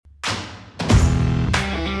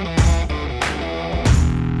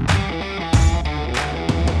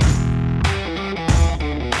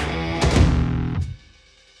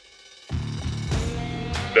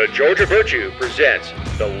Georgia Virtue presents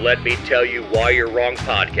the Let Me Tell You Why You're Wrong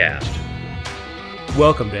podcast.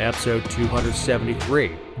 Welcome to episode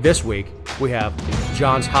 273. This week, we have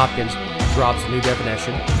Johns Hopkins drops a new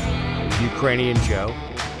definition, Ukrainian Joe,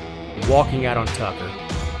 walking out on Tucker,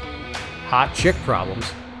 hot chick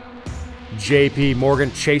problems, J.P.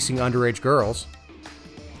 Morgan chasing underage girls,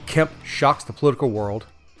 Kemp shocks the political world,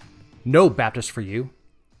 no Baptist for you,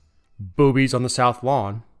 boobies on the South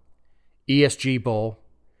Lawn, ESG Bowl,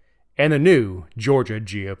 and the new Georgia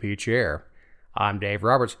GOP chair. I'm Dave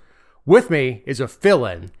Roberts. With me is a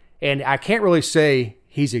fill-in, and I can't really say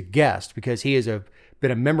he's a guest because he has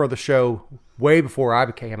been a member of the show way before I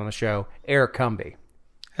became on the show, Eric Cumby.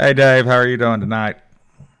 Hey, Dave. How are you doing tonight?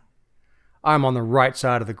 I'm on the right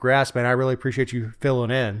side of the grass, man. I really appreciate you filling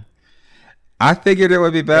in. I figured it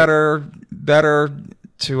would be better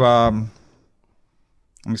to, let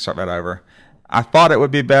me start that over. I thought it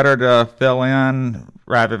would be better to fill in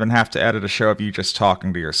rather than have to edit a show of you just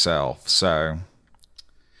talking to yourself. So,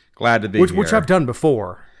 glad to be here. Which I've done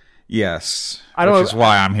before. Yes, which is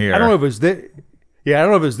why I'm here. I don't know if it was this, I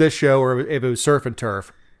don't know if it was this show or if it was Surf and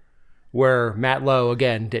Turf, where Matt Lowe,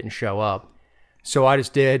 again, didn't show up. So I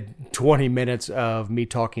just did 20 minutes of me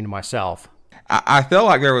talking to myself. I feel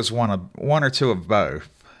like there was one or two of both.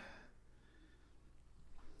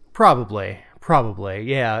 Probably.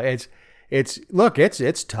 Yeah,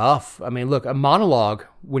 it's tough. I mean, look, a monologue,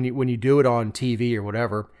 when you do it on TV or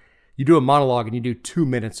whatever, you do a monologue and you do 2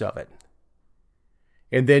 minutes of it.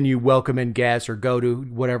 And then you welcome in guests or go to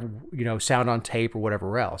whatever, sound on tape or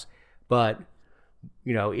whatever else. But,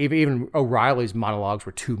 even O'Reilly's monologues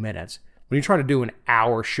were 2 minutes. When you're trying to do an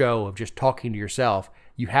hour show of just talking to yourself,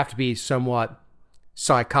 you have to be somewhat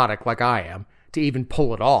psychotic like I am to even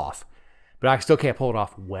pull it off. But I still can't pull it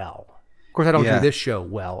off well. Of course, I don't do this show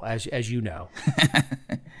well, as you know.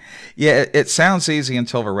 Yeah, it sounds easy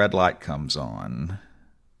until the red light comes on.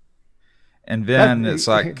 And then it's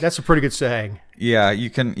like... That's a pretty good saying. Yeah, you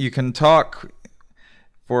can talk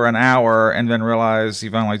for an hour and then realize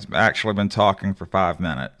you've only actually been talking for 5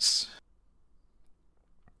 minutes.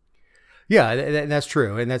 Yeah, that's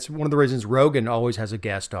true. And that's one of the reasons Rogan always has a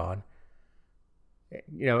guest on.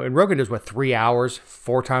 And Rogan does, 3 hours,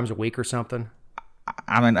 4 times a week or something?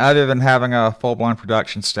 I mean, other than having a full-blown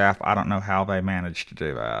production staff, I don't know how they manage to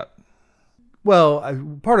do that.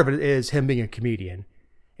 Well, part of it is him being a comedian.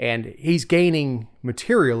 And he's gaining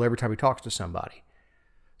material every time he talks to somebody.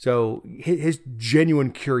 So his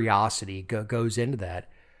genuine curiosity goes into that.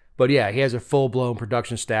 But yeah, he has a full-blown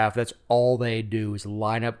production staff. That's all they do is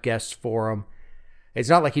line up guests for him. It's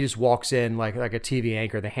not like he just walks in like a TV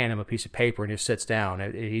anchor, they hand him a piece of paper and just sits down.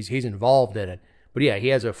 He's involved in it. But yeah, he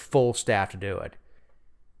has a full staff to do it.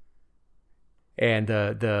 And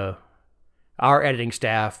our editing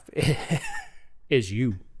staff is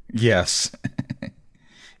you. Yes.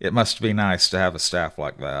 It must be nice to have a staff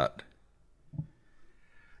like that.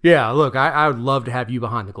 Yeah, look, I would love to have you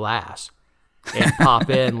behind the glass and pop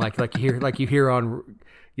in like you hear on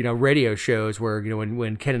radio shows where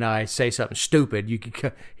when Ken and I say something stupid, you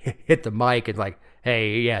can hit the mic and like,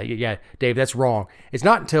 hey, yeah, Dave, that's wrong. It's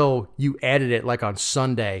not until you edit it like on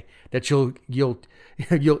Sunday that you'll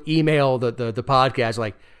email the podcast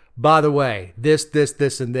like, by the way, this,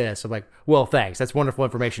 and this. I'm like, well, thanks. That's wonderful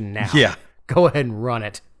information now. Yeah. Go ahead and run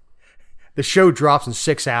it. The show drops in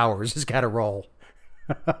 6 hours. It's got to roll.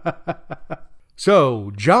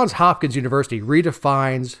 So, Johns Hopkins University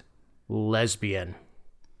redefines lesbian.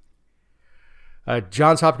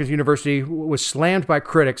 Johns Hopkins University was slammed by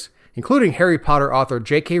critics, including Harry Potter author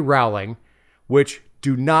J.K. Rowling, which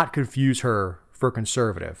do not confuse her for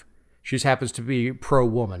conservative. She just happens to be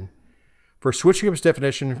pro-woman, for switching up its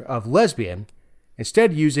definition of lesbian,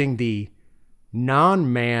 instead using the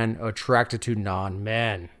non-man attracted to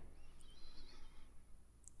non-men.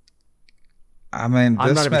 I mean,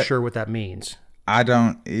 I'm not even sure what that means. I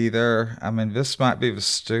don't either. I mean, this might be the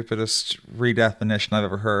stupidest redefinition I've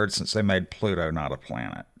ever heard since they made Pluto not a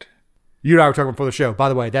planet. You and I were talking before the show. By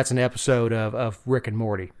the way, that's an episode of Rick and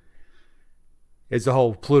Morty. It's the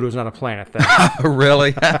whole Pluto's not a planet thing.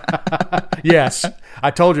 Really? Yes.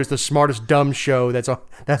 I told you it's the smartest dumb show that's on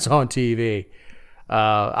TV.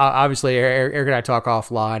 Obviously, Eric and I talk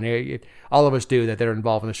offline. All of us do that are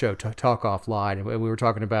involved in the show talk offline. And we were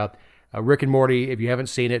talking about Rick and Morty. If you haven't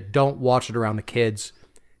seen it, don't watch it around the kids.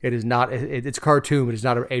 It is not. It's a cartoon, but it's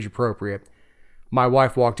not age appropriate. My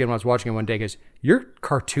wife walked in when I was watching it one day and goes, "Your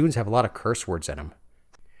cartoons have a lot of curse words in them."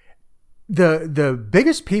 The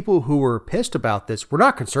biggest people who were pissed about this were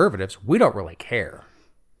not conservatives. We don't really care.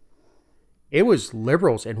 It was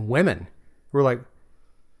liberals and women who were like,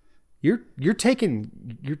 You're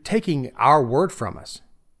taking our word from us.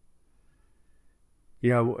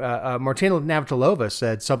 Martina Navratilova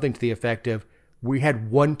said something to the effect of, we had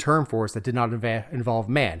one term for us that did not involve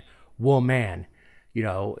man, woman.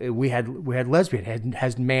 We had lesbian,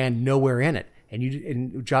 has man nowhere in it.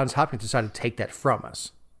 And Johns Hopkins decided to take that from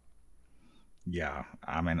us. Yeah,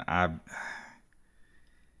 I mean, at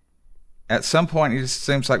some point, it just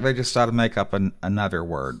seems like they just ought to make up another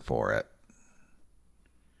word for it.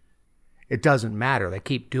 It doesn't matter. They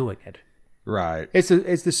keep doing it. Right. It's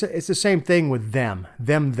the same thing with them,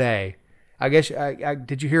 they. I guess.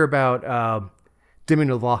 Did you hear about Demi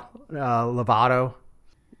Lovato?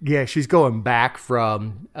 Yeah, she's going back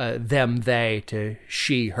from them, they to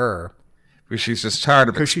she, her. Because she's just tired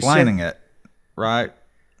of explaining it, right?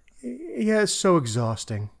 Yeah, it's so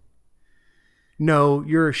exhausting. No,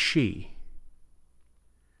 you're a she.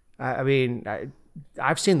 I mean,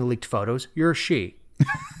 I've seen the leaked photos. You're a she.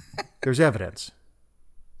 There's evidence.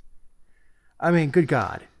 I mean, good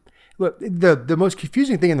God. Look, the most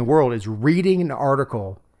confusing thing in the world is reading an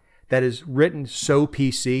article that is written so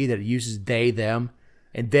PC that it uses they, them,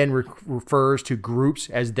 and then refers to groups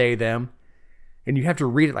as they, them. And you have to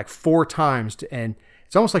read it like 4 times. And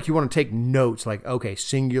it's almost like you want to take notes like, okay,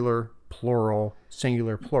 singular, plural,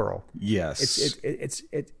 singular, plural. Yes.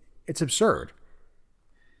 It's absurd.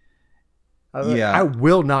 Yeah. I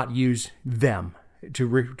will not use them to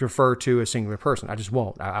refer to a singular person. I just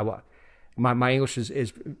won't. My English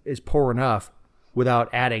is poor enough without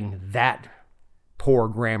adding that poor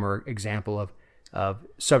grammar example of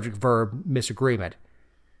subject verb misagreement.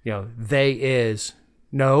 They is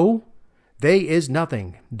no, they is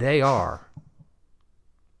nothing. They are.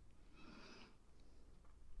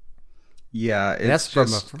 Yeah, that's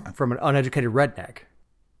from an uneducated redneck.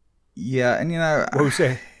 Yeah, and what do you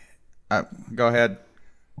say? Go ahead.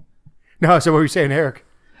 No, so what were you saying, Eric?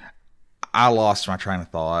 I lost my train of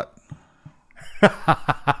thought.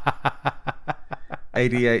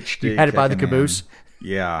 ADHD. You had it by the caboose.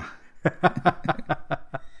 Yeah.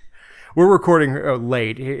 We're recording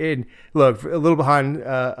late. And look, a little behind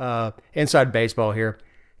inside baseball here.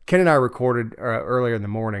 Ken and I recorded earlier in the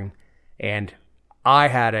morning, and I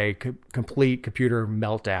had a complete computer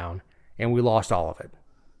meltdown, and we lost all of it.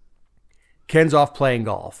 Ken's off playing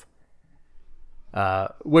golf.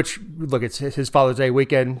 Which, look, it's his Father's Day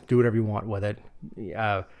weekend. Do whatever you want with it.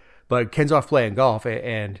 But Ken's off playing golf,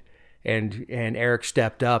 and Eric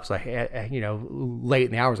stepped up. It's like, late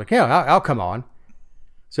in the hour. It's like, yeah, I'll come on.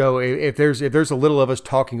 So if there's a little of us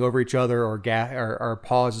talking over each other or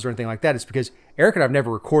pauses or anything like that, it's because Eric and I have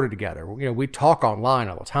never recorded together. We talk online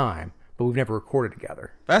all the time, but we've never recorded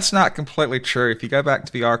together. That's not completely true. If you go back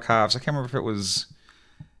to the archives, I can't remember if it was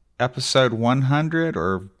episode 100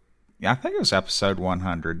 or. Yeah, I think it was episode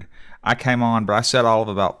 100. I came on, but I said all of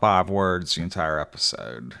about 5 words the entire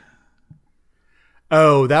episode.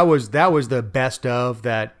 Oh, that was the best of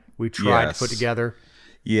that we tried to put together.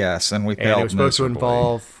 Yes, and we failed it was supposed to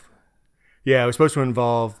involve. Yeah, it was supposed to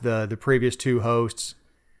involve the previous 2 hosts,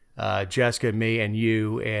 Jessica, me, and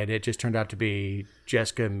you, and it just turned out to be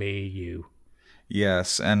Jessica, me, you.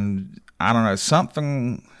 Yes, and I don't know,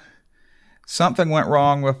 something went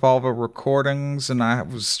wrong with all the recordings, and I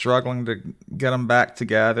was struggling to get them back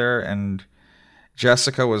together, and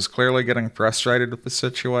Jessica was clearly getting frustrated with the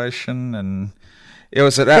situation, and it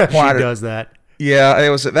was at that point... She does that. Yeah, it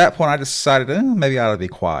was at that point I just decided, maybe I ought to be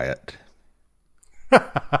quiet. You're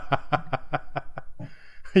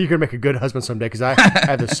going to make a good husband someday, because I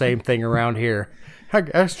have the same thing around here.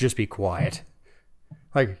 I should just be quiet.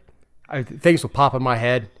 Like, things will pop in my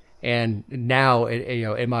head, and now,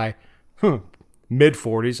 in my...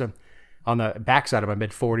 mid-40s. I'm on the backside of my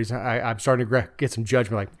mid-40s. I'm starting to get some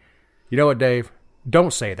judgment. Like, you know what, Dave?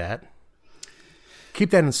 Don't say that.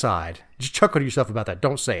 Keep that inside. Just chuckle to yourself about that.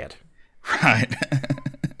 Don't say it. Right.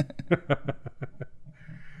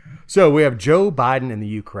 So we have Joe Biden in the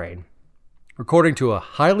Ukraine. According to a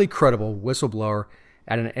highly credible whistleblower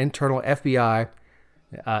at an internal FBI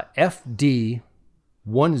FD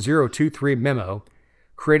 1023 memo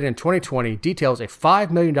created in 2020, details a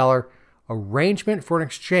 $5 million arrangement for an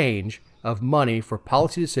exchange of money for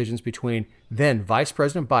policy decisions between then Vice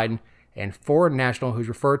President Biden and foreign national who's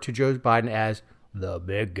referred to Joe Biden as the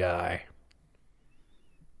big guy.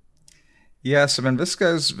 Yes, I mean, this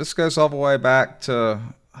goes all the way back to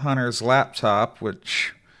Hunter's laptop,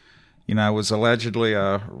 which, was allegedly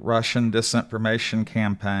a Russian disinformation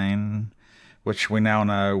campaign, which we now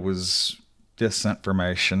know was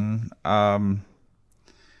disinformation.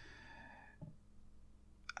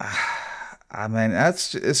 I mean,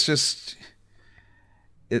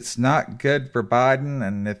 it's not good for Biden.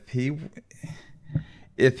 And if he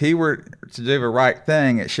were to do the right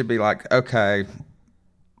thing, it should be like, okay,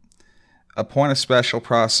 appoint a special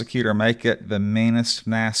prosecutor, make it the meanest,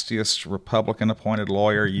 nastiest Republican-appointed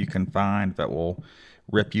lawyer you can find that will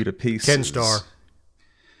rip you to pieces. Ken Starr.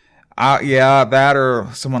 Yeah, that or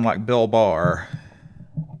someone like Bill Barr.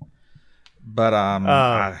 But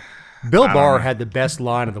Bill Barr had the best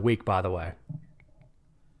line of the week, by the way.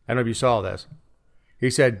 I don't know if you saw this. He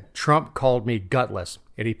said, Trump called me gutless.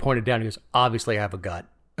 And he pointed down and he goes, obviously I have a gut.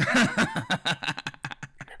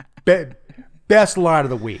 Best line of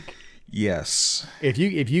the week. Yes. If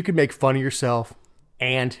you can make fun of yourself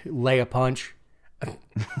and lay a punch,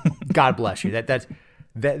 God bless you.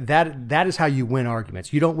 That is how you win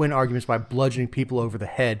arguments. You don't win arguments by bludgeoning people over the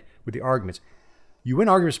head with the arguments. You win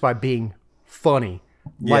arguments by being funny,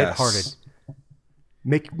 lighthearted.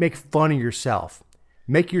 Make fun of yourself.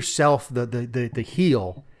 Make yourself the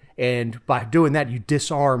heel, and by doing that, you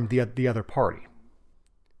disarm the other party.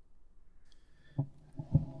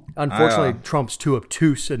 Unfortunately, Trump's too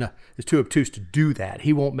obtuse to do that.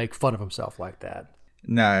 He won't make fun of himself like that.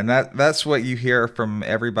 No, and that's what you hear from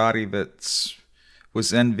everybody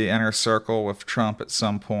was in the inner circle with Trump at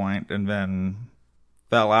some point and then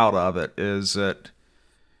fell out of it, is that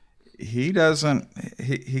he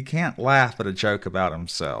can't laugh at a joke about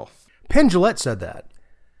himself. Penn Jillette said that.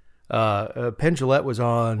 Penn Jillette was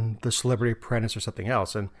on The Celebrity Apprentice or something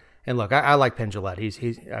else, and look, I like Penn Jillette.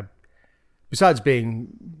 He's besides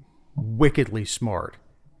being wickedly smart,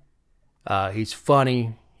 he's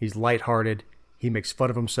funny. He's lighthearted. He makes fun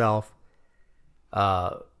of himself.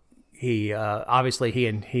 He obviously he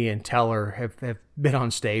and Teller have been on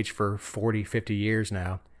stage for 40, 50 years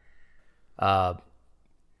now.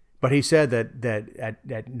 But he said that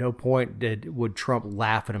at no point would Trump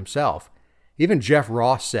laugh at himself. Even Jeff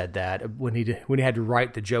Ross said that when he had to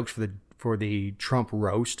write the jokes for the Trump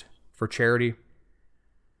roast for charity.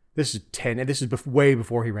 This is way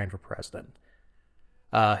before he ran for president.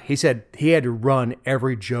 He said he had to run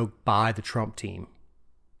every joke by the Trump team.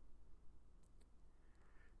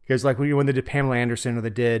 Because like when they did Pamela Anderson or they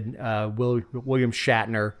did William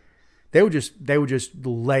Shatner, they would just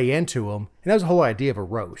lay into him, and that was the whole idea of a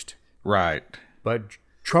roast. Right. But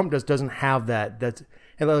Trump doesn't have that.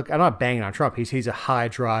 And look, I'm not banging on Trump. He's a high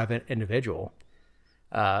drive individual.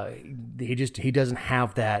 He doesn't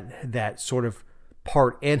have that sort of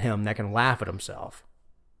part in him that can laugh at himself.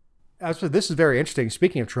 So this is very interesting.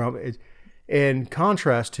 Speaking of Trump, in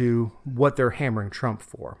contrast to what they're hammering Trump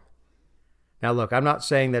for. Now, look, I'm not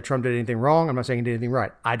saying that Trump did anything wrong. I'm not saying he did anything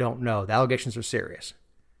right. I don't know. The allegations are serious.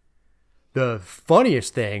 The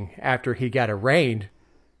funniest thing after he got arraigned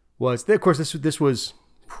was, of course, this was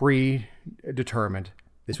predetermined.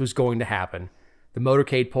 This was going to happen. The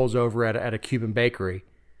motorcade pulls over at a Cuban bakery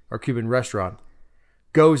or Cuban restaurant,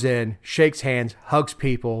 goes in, shakes hands, hugs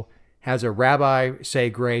people, has a rabbi say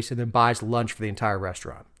grace, and then buys lunch for the entire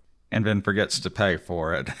restaurant. And then forgets to pay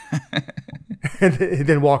for it. And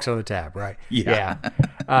then walks on the tab, right? Yeah.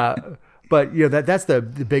 But that's the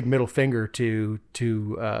big middle finger to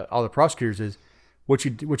all the prosecutors is what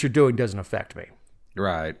you're doing doesn't affect me.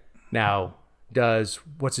 Right. Now,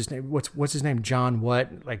 what's his name? What's his name? John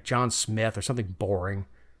what? Like John Smith or something boring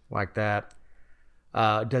like that.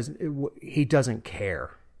 He doesn't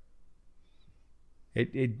care.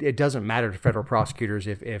 It doesn't matter to federal prosecutors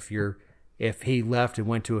if he left and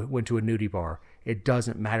went to a nudie bar. It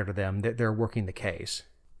doesn't matter to them that they're working the case.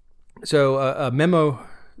 So a memo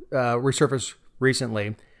resurfaced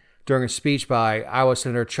recently during a speech by Iowa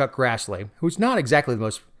Senator Chuck Grassley, who's not exactly the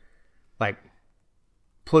most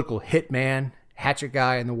political hitman, hatchet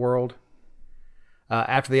guy in the world.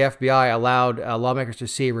 After the FBI allowed lawmakers to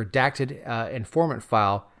see a redacted informant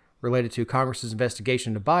file related to Congress's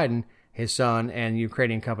investigation into Biden, his son, and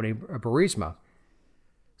Ukrainian company Burisma.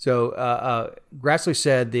 So Grassley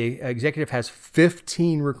said the executive has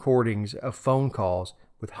 15 recordings of phone calls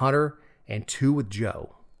with Hunter and 2 with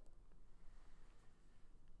Joe.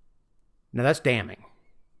 Now that's damning.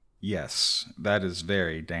 Yes, that is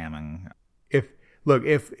very damning.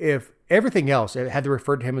 If everything else had to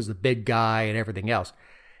refer to him as the big guy and everything else,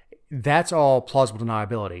 that's all plausible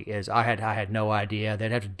deniability. Is I had no idea.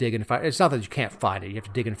 They'd have to dig in. It's not that you can't find it. You have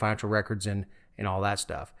to dig in financial records and all that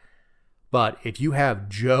stuff. But if you have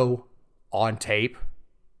Joe on tape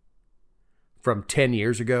from 10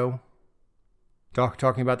 years ago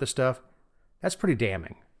talking about this stuff, that's pretty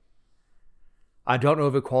damning. I don't know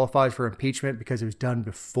if it qualifies for impeachment because it was done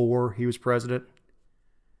before he was president,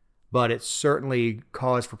 but it's certainly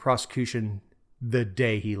cause for prosecution the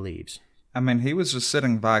day he leaves. I mean, he was a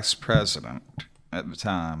sitting vice president at the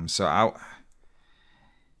time, so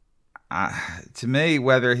to me,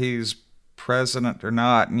 whether he's president or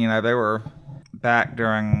not, they were back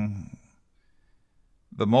during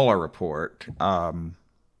the Mueller report, the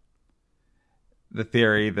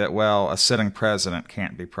theory that, well, a sitting president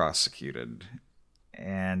can't be prosecuted.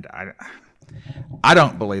 And I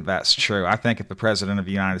don't believe that's true. I think if the president of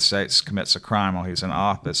the United States commits a crime while he's in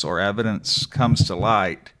office, or evidence comes to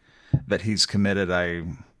light that he's committed a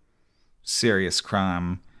serious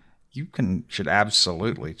crime, you should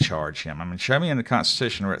absolutely charge him. I mean, show me in the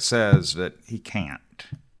Constitution where it says that he can't.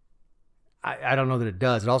 I don't know that it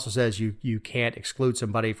does. It also says you can't exclude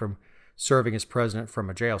somebody from serving as president from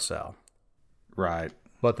a jail cell. Right.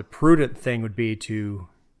 But the prudent thing would be to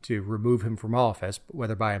remove him from office,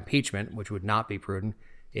 whether by impeachment, which would not be prudent.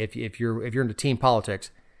 If you're into team politics,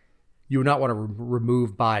 you would not want to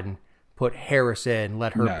remove Biden, put Harris in,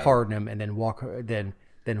 let her pardon him, and then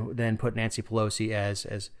then put Nancy Pelosi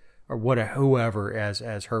as or whoever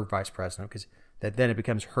as her vice president, because then it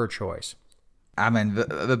becomes her choice. I mean,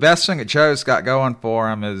 the best thing that Joe's got going for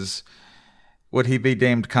him is, would he be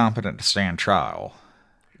deemed competent to stand trial?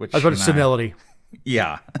 Which, I was about to senility.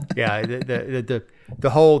 Yeah. Yeah. The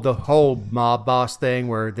whole mob boss thing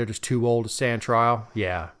where they're just too old to stand trial.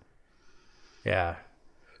 Yeah. Yeah.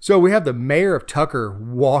 So we have the mayor of Tucker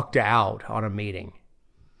walked out on a meeting.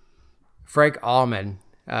 Frank Allman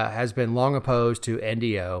has been long opposed to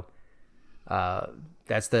NDO.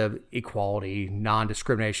 That's the Equality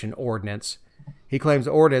Non-Discrimination Ordinance. He claims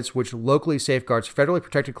the ordinance, which locally safeguards federally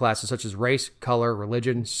protected classes such as race, color,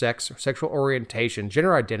 religion, sex, sexual orientation,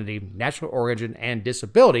 gender identity, national origin, and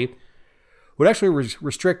disability, would actually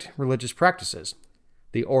restrict religious practices.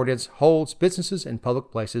 The ordinance holds businesses and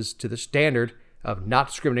public places to the standard of not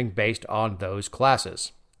discriminating based on those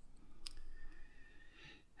classes.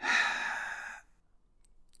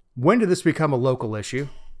 When did this become a local issue?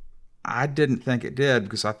 I didn't think it did,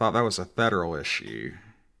 because I thought that was a federal issue.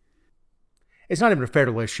 It's not even a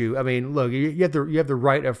federal issue. I mean, look, you have the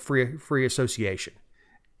right of free association.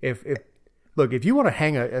 If you want to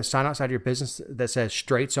hang a sign outside your business that says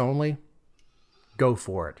straights only, go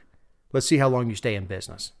for it. Let's see how long you stay in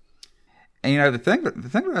business. And the thing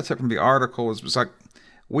that I took from the article was like,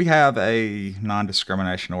 we have a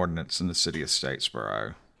non-discrimination ordinance in the city of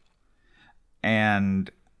Statesboro, and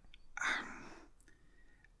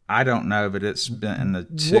I don't know, but it's been in the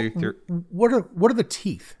What are the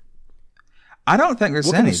teeth? I don't think there's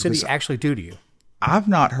any. What any. What can the city actually do to you? I've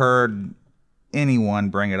not heard anyone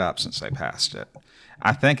bring it up since they passed it.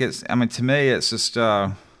 I think to me, it's just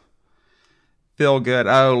feel good.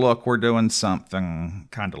 Oh, look, we're doing something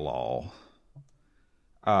kind of law.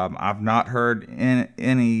 I've not heard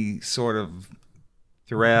any sort of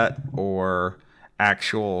threat or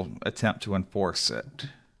actual attempt to enforce it.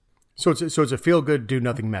 So it's a feel good, do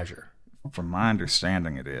nothing measure. From my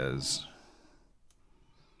understanding, it is.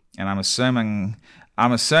 And I'm assuming,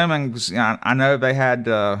 I know they had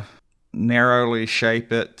to narrowly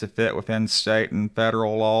shape it to fit within state and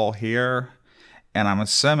federal law here. And I'm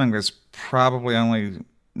assuming there's probably only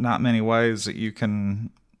not many ways that you can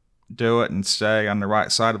do it and stay on the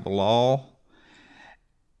right side of the law.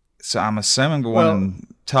 So I'm assuming the one in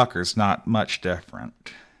Tucker's not much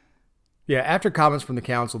different. Yeah, after comments from the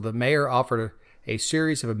council, the mayor offered a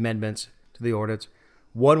series of amendments to the ordinance.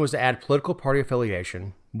 One was to add political party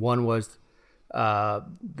affiliation. One was to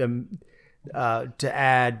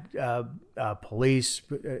add police,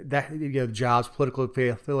 jobs, political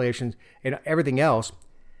affiliations, and everything else.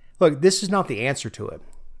 Look, this is not the answer to it.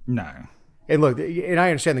 No. And look, and I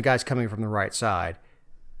understand the guy's coming from the right side,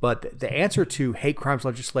 but the answer to hate crimes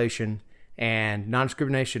legislation and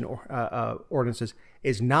non-discrimination ordinances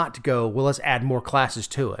is not to go, well, let's add more classes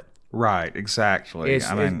to it. Right, exactly.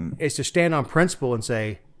 It's to stand on principle and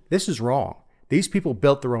say, this is wrong. These people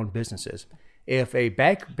built their own businesses. If a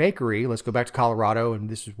bakery, let's go back to Colorado, and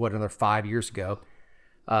this is another 5 years ago,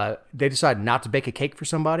 they decide not to bake a cake for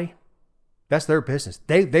somebody, that's their business.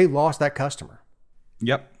 They lost that customer.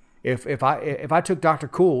 Yep. If I took Dr.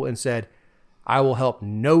 Cool and said, I will help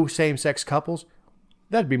no same-sex couples,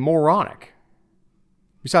 that'd be moronic.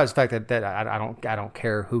 Besides the fact that I don't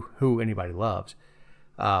care who anybody loves,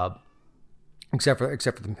 except for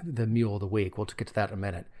the mule of the week. We'll get to that in a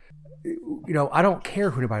minute. I don't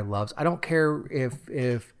care who anybody loves. I don't care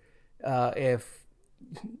if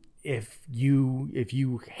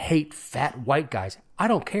you hate fat white guys. I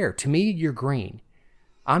don't care. To me, you're green.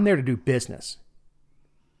 I'm there to do business.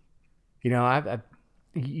 You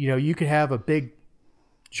could have a big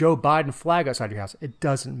Joe Biden flag outside your house. It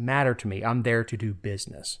doesn't matter to me. I'm there to do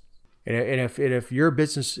business. And if your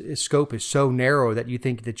business scope is so narrow that you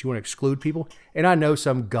think that you want to exclude people, and I know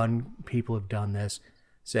some gun people have done this,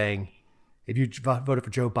 saying, if you voted for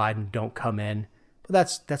Joe Biden, don't come in.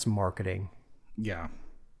 But that's marketing. Yeah.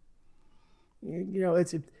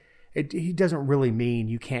 He doesn't really mean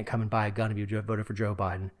you can't come and buy a gun if you voted for Joe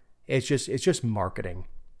Biden. It's just marketing.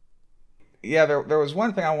 Yeah, there was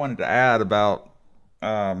one thing I wanted to add about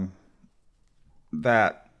that.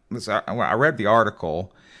 I read the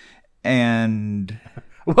article, and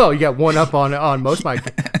well, you got one up on most of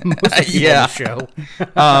the people on the show.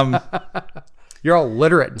 You're all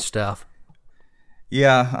literate and stuff.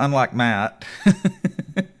 Yeah, unlike Matt.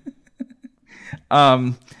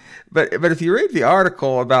 But if you read the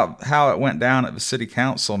article about how it went down at the city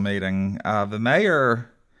council meeting, the mayor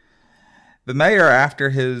after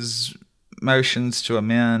his motions to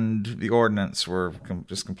amend the ordinance were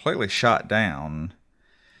just completely shot down.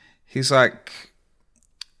 He's like,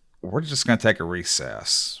 we're just going to take a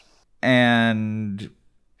recess. And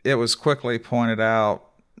it was quickly pointed out,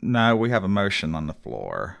 no, we have a motion on the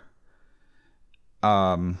floor.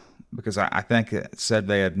 Because I think it said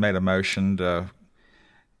they had made a motion to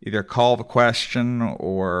either call the question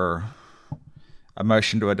or a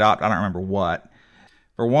motion to adopt. I don't remember what.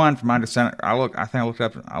 For one, from my understanding, I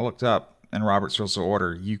looked up in Robert's Rules of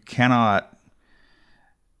Order, you cannot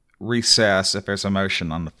recess if there's a motion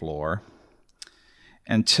on the floor.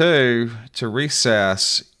 And two, to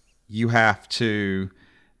recess, you have to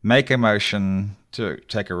make a motion to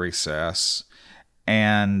take a recess,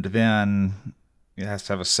 and then it has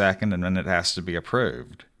to have a second, and then it has to be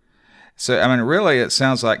approved. So, I mean, really, it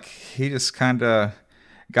sounds like he just kind of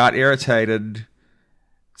got irritated,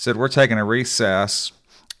 said, we're taking a recess,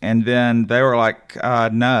 and then they were like,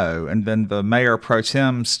 no. And then the mayor pro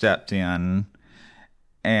tem stepped in,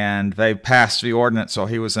 and they passed the ordinance while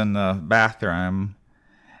he was in the bathroom.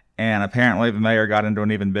 And apparently the mayor got into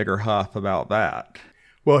an even bigger huff about that.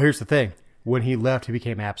 Well, here's the thing. When he left, he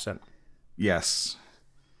became absent. Yes.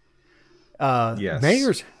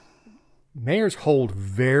 Yes. Mayors hold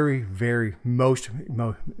most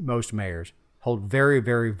mayors hold very,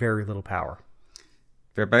 very, very little power.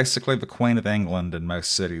 They're basically the Queen of England in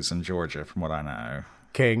most cities in Georgia, from what I know.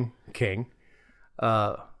 King.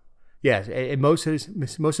 Yes, in most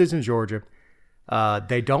cities in Georgia,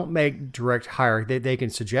 they don't make direct hiring. They can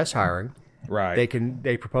suggest hiring. Right.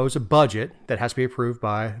 They propose a budget that has to be approved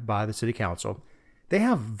by the city council. They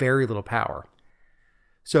have very little power.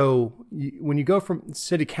 So when you go from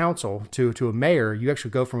city council to a mayor, you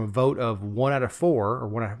actually go from a vote of 1 out of 4,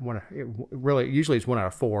 or really usually it's 1 out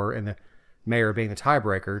of 4, and the mayor being the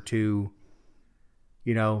tiebreaker, to,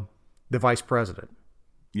 the vice president.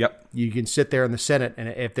 Yep. You can sit there in the Senate, and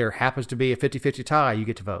if there happens to be a 50-50 tie, you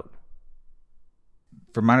get to vote.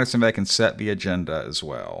 From my understanding, they can set the agenda as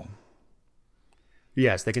well.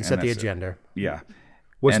 Yes, they can set the agenda. Yeah.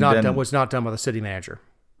 What's not done by the city manager.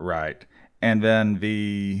 Right. And then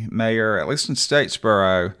the mayor, at least in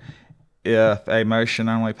Statesboro, if a motion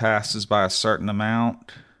only passes by a certain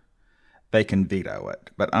amount, they can veto it.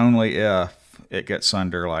 But only if it gets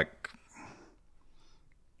under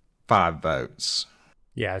 5 votes.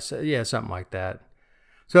 Yeah, something like that.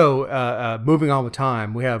 So moving on with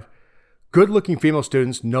time, we have good-looking female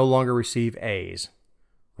students no longer receive A's.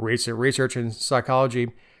 Research in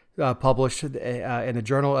psychology published in the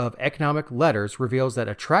Journal of Economic Letters reveals that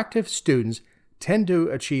attractive students tend to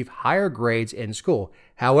achieve higher grades in school.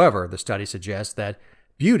 However, the study suggests that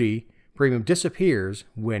beauty premium disappears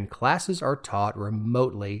when classes are taught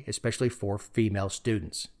remotely, especially for female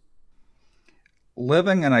students.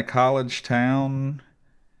 Living in a college town,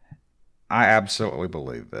 I absolutely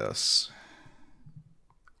believe this.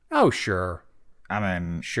 Oh, sure. I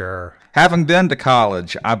mean, sure. Having been to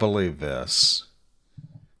college, I believe this.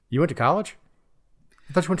 You went to college?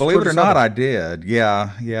 I thought you went Believe to it or Southern. not, I did.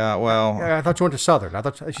 Yeah. Well, yeah, I thought you went to Southern. I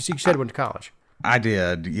thought you said you went to college. I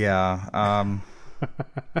did. Yeah.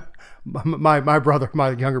 My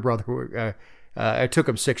younger brother, it took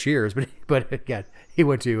him 6 years, but yeah, he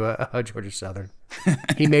went to Georgia Southern.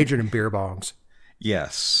 He majored in beer bongs.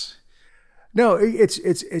 Yes. No, it's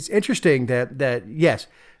interesting that yes.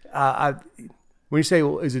 When you say,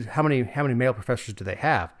 well, is it how many male professors do they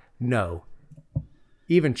have? No.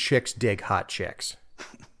 Even chicks dig hot chicks.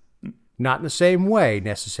 Not in the same way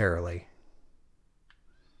necessarily.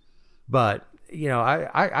 But, I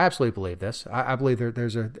absolutely believe this. I believe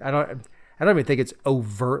there's I don't even think it's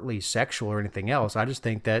overtly sexual or anything else. I just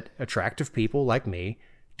think that attractive people like me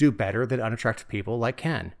do better than unattractive people like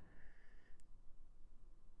Ken.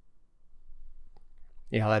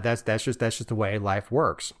 That's just the way life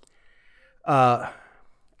works. I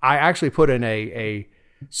actually put in a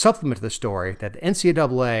supplement to the story that the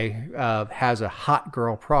NCAA has a hot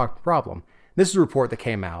girl problem. This is a report that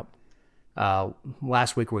came out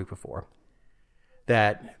last week or week before,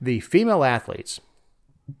 that the female athletes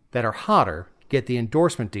that are hotter get the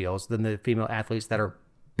endorsement deals than the female athletes that are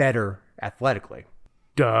better athletically.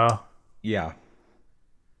 Duh. Yeah.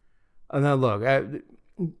 And then look,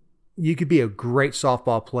 you could be a great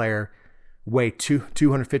softball player, weigh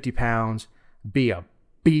 250 pounds, be a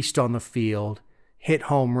beast on the field, hit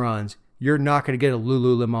home runs. You're not going to get a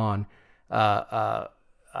Lululemon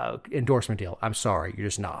endorsement deal. I'm sorry, you're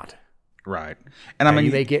just not. Right. And I mean,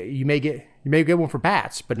 you may get one for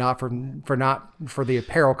bats, but not for the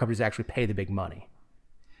apparel companies that actually pay the big money.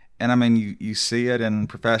 And I mean, you see it in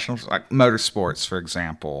professionals like motorsports, for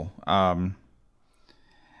example. Danica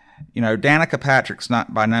Patrick's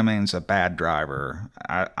not by no means a bad driver.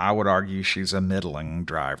 I would argue she's a middling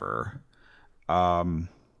driver. But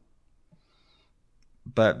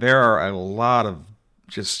there are a lot of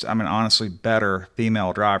honestly, better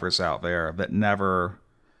female drivers out there that never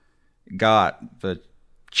got the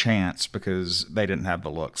chance because they didn't have the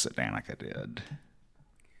looks that Danica did.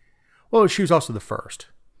 Well, she was also the first.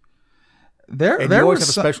 You always have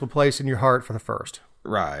a special place in your heart for the first.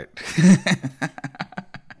 Right.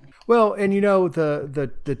 Well, and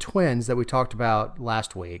the twins that we talked about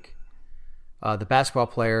last week, the basketball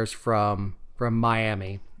players from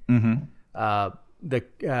Miami, the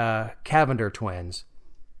Cavender twins,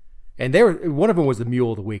 and one of them was the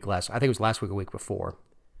mule of the week I think it was last week or week before,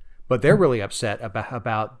 but they're really upset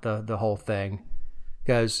about the whole thing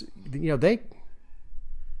because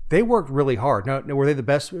they worked really hard. Now, were they the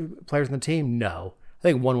best players on the team? No. I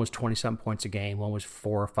think one was 20-something points a game. One was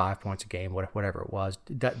 4 or 5 points a game, whatever it was.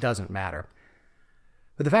 That doesn't matter.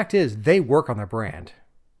 But the fact is, they work on their brand.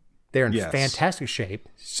 They're in fantastic shape.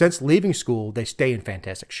 Since leaving school, they stay in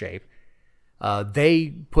fantastic shape.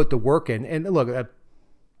 They put the work in. And look,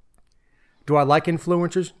 do I like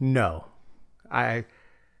influencers? No.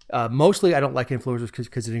 Mostly I don't like influencers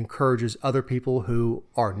because it encourages other people who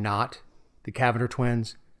are not the Cavender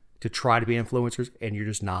twins to try to be influencers, and you're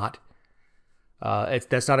just not.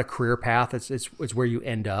 That's not a career path. It's where you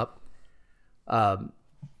end up.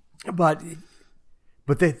 But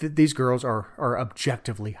these girls are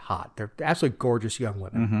objectively hot. They're absolutely gorgeous young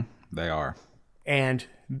women. Mm-hmm. They are. And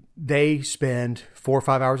they spend 4 or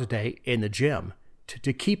 5 hours a day in the gym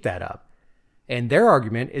to keep that up. And their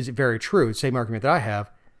argument is very true. The same argument that I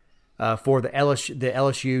have for the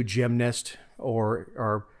LSU gymnast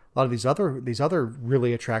or a lot of these other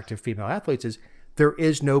really attractive female athletes is there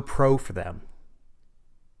is no pro for them.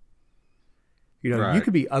 Right. You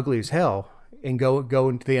could be ugly as hell and go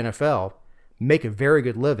into the NFL, make a very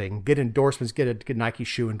good living, get endorsements, get a Nike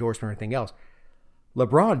shoe endorsement or anything else.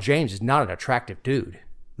 LeBron James is not an attractive dude.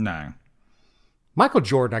 No. Michael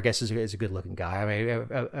Jordan, I guess, is a good-looking guy. I mean,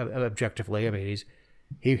 objectively, I mean,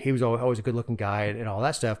 he was always a good-looking guy and all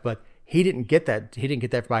that stuff. But he didn't get that. He didn't get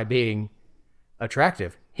that by being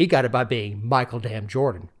attractive. He got it by being Michael damn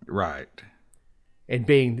Jordan. Right. And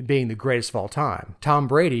being the greatest of all time. Tom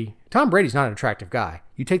Brady's not an attractive guy.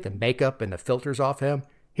 You take the makeup and the filters off him,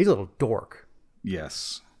 he's a little dork.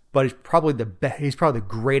 Yes. But he's probably the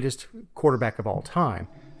greatest quarterback of all time,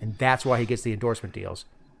 and that's why he gets the endorsement deals.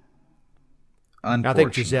 I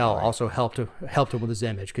think Giselle also helped him with his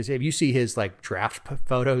image, because if you see his draft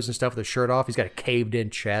photos and stuff with his shirt off, he's got a caved in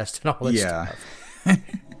chest and all this stuff.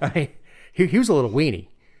 I mean, he was a little weenie,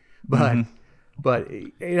 but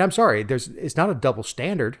and I'm sorry, it's not a double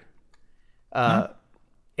standard. No.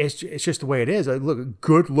 It's just the way it is. Look,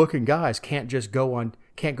 good looking guys can't go on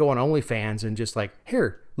OnlyFans and just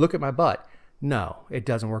here, look at my butt. No, it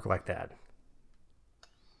doesn't work like that.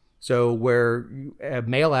 So where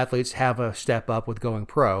male athletes have a step up with going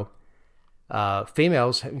pro,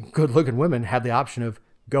 females, good-looking women, have the option of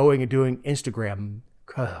going and doing Instagram.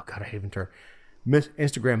 Oh God, I hate even term.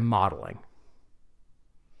 Instagram modeling,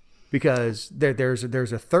 because there's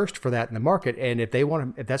a thirst for that in the market, and if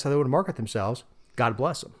that's how they want to market themselves, God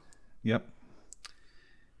bless them. Yep.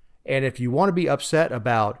 And if you want to be upset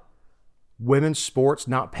about women's sports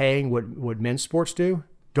not paying what men's sports do,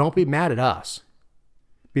 don't be mad at us.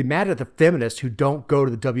 Be mad at the feminists who don't go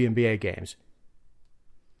to the WNBA games.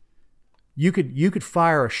 You could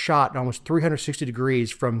fire a shot almost 360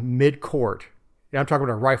 degrees from mid-court. I'm talking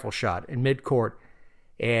about a rifle shot in mid-court,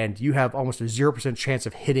 and you have almost a 0% chance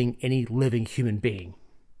of hitting any living human being.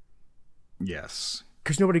 Yes.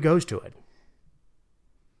 Because nobody goes to it.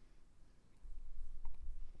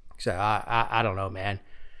 So I don't know, man.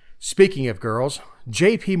 Speaking of girls,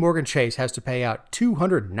 J.P. Morgan Chase has to pay out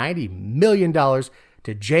 $290 million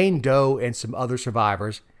to Jane Doe and some other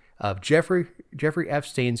survivors of Jeffrey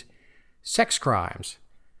Epstein's sex crimes.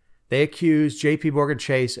 They accused J.P. Morgan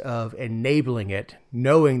Chase of enabling it,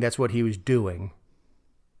 knowing that's what he was doing.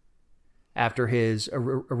 after his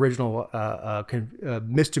original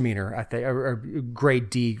misdemeanor, I think, or grade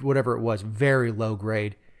D, whatever it was, very low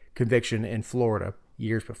grade conviction in Florida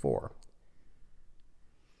years before.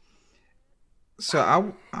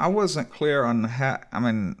 So I wasn't clear on how. I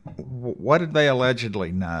mean, what did they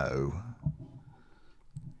allegedly know?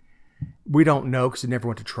 We don't know because it never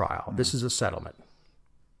went to trial. This is a settlement.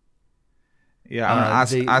 Yeah,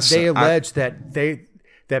 they allege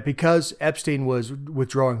that because Epstein was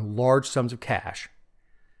withdrawing large sums of cash,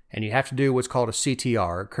 and you have to do what's called a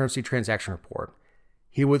CTR, currency transaction report,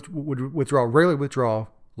 he would rarely withdraw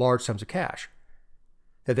large sums of cash.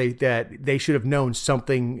 That they should have known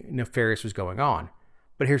something nefarious was going on.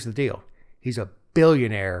 But here's the deal: he's a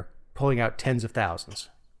billionaire pulling out tens of thousands.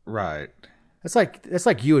 Right. That's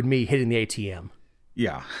like you and me hitting the ATM.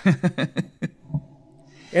 Yeah.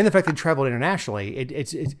 And the fact that he traveled internationally,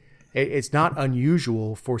 it's not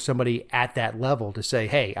unusual for somebody at that level to say,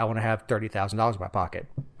 "Hey, I want to have $30,000 in my pocket."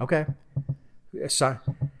 Okay.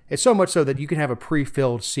 It's so much so that you can have a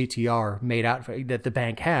pre-filled CTR made out that the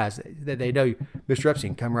bank has that they know, Mr.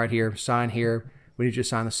 Epstein, come right here, sign here. We need you to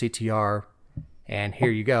sign the CTR, and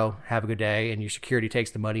here you go. Have a good day. And your security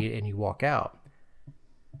takes the money and you walk out.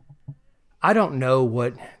 I don't know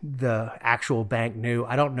what the actual bank knew.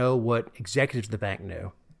 I don't know what executives of the bank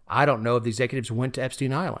knew. I don't know if the executives went to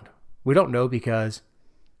Epstein Island. We don't know because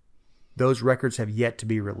those records have yet to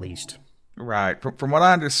be released. Right. From what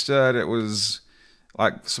I understood, it was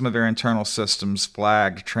like some of their internal systems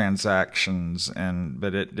flagged transactions,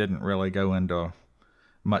 but it didn't really go into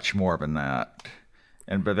much more than that.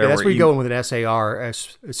 But that's where you go in with an SAR, a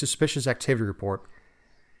suspicious activity report,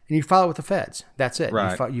 and you file it with the feds. That's it.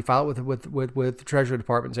 Right. You file it with the Treasury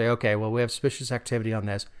Department and say, okay, well, we have suspicious activity on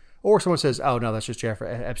this. Or someone says, oh, no, that's just Jeffrey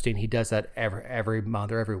Epstein. He does that every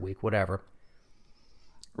month or every week, whatever.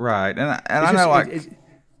 Right. And I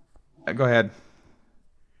know, go ahead.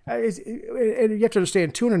 And you have to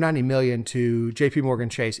understand, $290 million to J.P. Morgan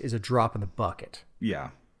Chase is a drop in the bucket. Yeah.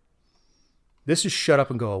 This is shut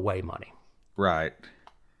up and go away money. Right.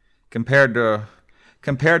 Compared to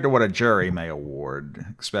what a jury may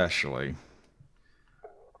award, especially.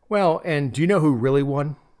 Well, and do you know who really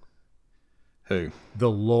won? Who? The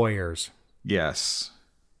lawyers. Yes.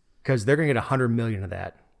 Because they're going to get $100 million of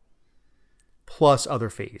that, plus other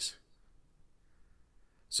fees.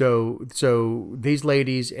 So these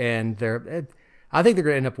ladies and I think they're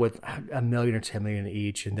going to end up with $1 million or $10 million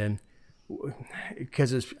each, and then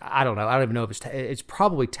because I don't even know if it's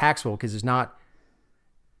probably taxable because it's not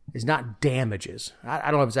damages. I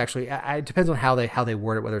don't know if it's actually. It depends on how they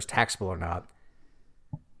word it, whether it's taxable or not.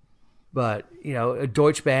 But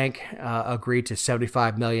Deutsche Bank agreed to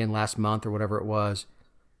 $75 million last month or whatever it was.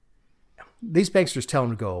 These banks just tell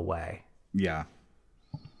them to go away. Yeah.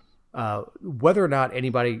 Whether or not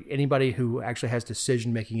anybody who actually has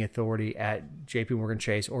decision-making authority at J.P. Morgan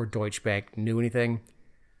Chase or Deutsche Bank knew anything,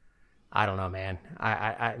 I don't know, man.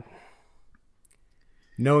 I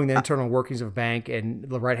knowing the internal workings of a bank and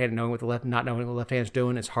the right hand knowing what the left, not knowing what the left hand's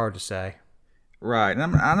doing, it's hard to say. Right,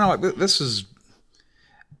 and I know this is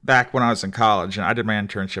back when I was in college, and I did my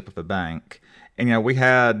internship at the bank, and we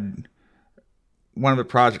had one of the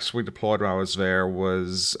projects we deployed while I was there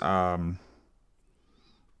was a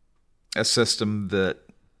system that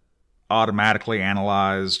automatically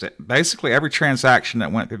analyzed basically every transaction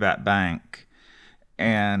that went through that bank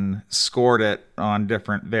and scored it on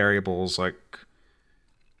different variables like,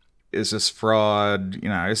 is this fraud?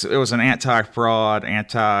 It was an anti-fraud, I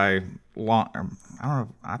don't know,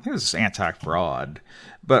 I think it was anti-fraud,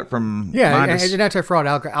 but from it's an anti-fraud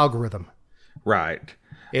algorithm. Right.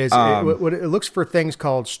 It looks for things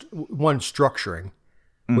called structuring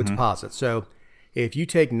with deposits. So if you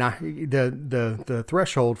take the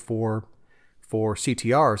threshold for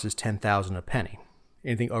CTRs is $10,000 a penny,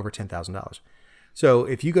 anything over $10,000. So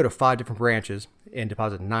if you go to 5 different branches and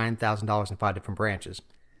deposit $9,000 in 5 different branches,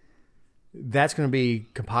 that's going to be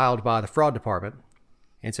compiled by the fraud department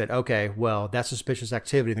and said, okay, well, that's suspicious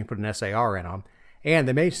activity. They can put an SAR in on, and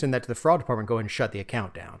they may send that to the fraud department, go ahead and shut the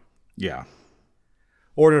account down. Yeah.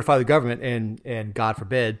 Or notify the government, and God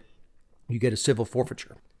forbid, you get a civil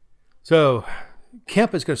forfeiture. So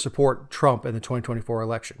Kemp is going to support Trump in the 2024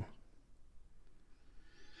 election.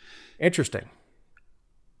 Interesting.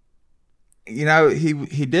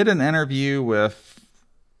 He did an interview with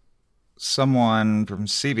someone from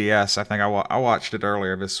CBS. I think I watched it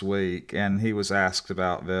earlier this week, and he was asked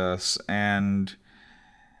about this, and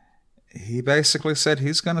he basically said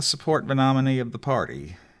he's going to support the nominee of the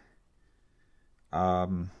party.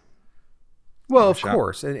 Well, of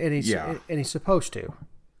course, and he's supposed to.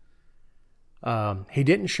 He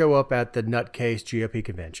didn't show up at the nutcase GOP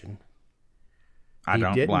convention. I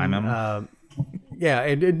don't blame him. Yeah,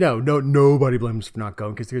 and no, nobody blames him for not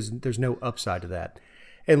going because there's no upside to that.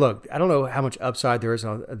 And look, I don't know how much upside there is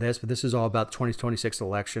on this, but this is all about the 2026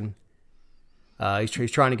 election.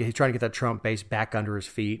 He's trying to get that Trump base back under his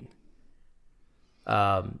feet.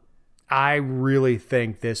 I really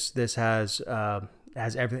think this has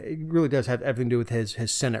everything. It really does have everything to do with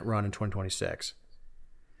his Senate run in 2026.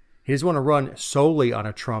 He doesn't want to run solely on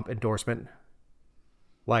a Trump endorsement,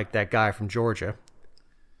 like that guy from Georgia,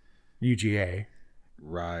 UGA,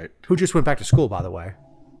 right? Who just went back to school, by the way,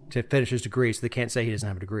 to finish his degree, so they can't say he doesn't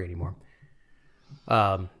have a degree anymore.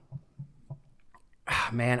 Man,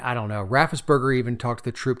 I don't know. Raffensperger even talked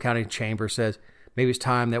to the Troup County Chamber, says maybe it's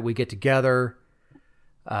time that we get together.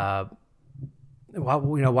 Why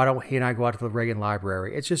don't he and I go out to the Reagan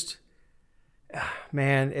Library? It's just,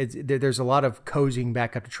 man, there's a lot of cozying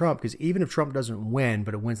back up to Trump because even if Trump doesn't win,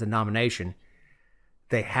 but it wins the nomination,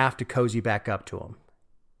 they have to cozy back up to him.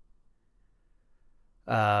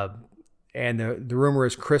 And the rumor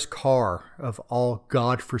is Chris Carr, of all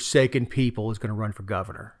God-forsaken people, is going to run for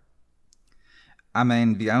governor. I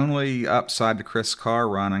mean, the only upside to Chris Carr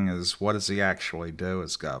running is what does he actually do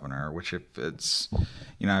as governor? Which, if it's,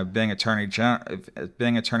 being attorney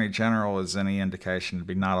general is any indication, it'd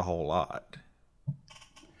be not a whole lot.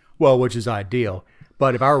 Well, which is ideal.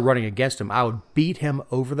 But if I were running against him, I would beat him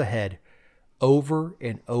over the head over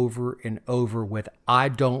and over and over with, I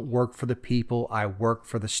don't work for the people, I work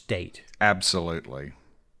for the state. Absolutely.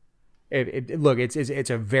 Look, it's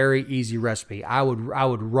a very easy recipe. I would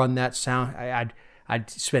run that sound. I'd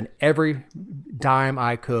spend every dime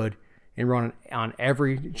I could and run on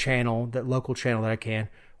every channel, that local channel that I can,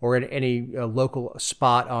 or in any local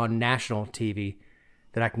spot on national TV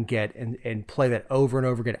that I can get, and play that over and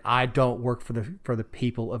over again. I don't work for the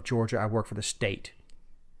people of Georgia. I work for the state.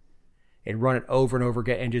 And run it over and over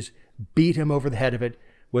again, and just beat him over the head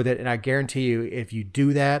with it. And I guarantee you, if you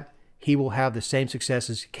do that, he will have the same success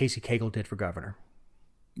as Casey Cagle did for governor.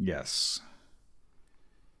 Yes.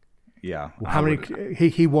 Yeah. Well, how many?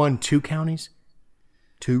 He won 2 counties.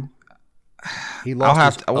 2. He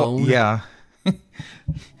lost his own. Yeah.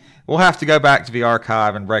 We'll have to go back to the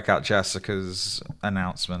archive and break out Jessica's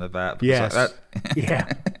announcement of that. Yes.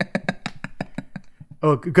 Yeah.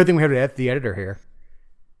 Oh, good thing we have the editor here.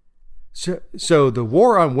 So the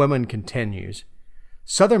war on women continues.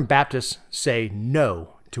 Southern Baptists say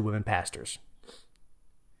no to women pastors.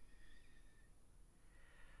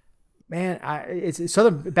 Man, it's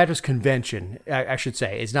Southern Baptist Convention. I should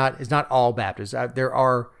say it's not all Baptists. There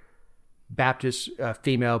are Baptist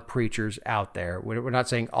female preachers out there. We're not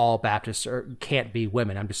saying all Baptists can't be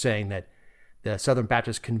women. I'm just saying that the Southern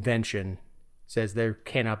Baptist Convention says there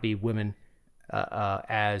cannot be women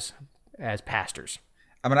as pastors.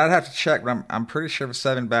 I mean, I'd have to check, but I'm pretty sure the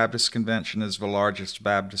Southern Baptist Convention is the largest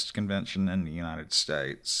Baptist convention in the United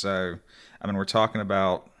States. So, I mean, we're talking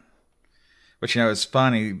about, which, it's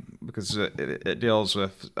funny because it deals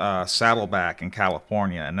with Saddleback in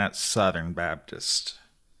California, and that's Southern Baptist.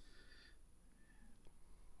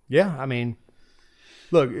 Yeah, I mean,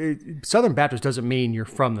 look, Southern Baptist doesn't mean you're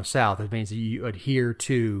from the South. It means that you adhere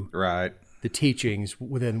to right the teachings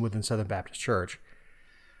within Southern Baptist Church.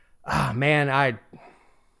 Man, I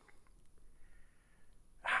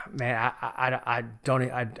don't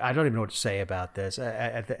even know what to say about this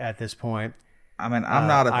at this point. I mean, I'm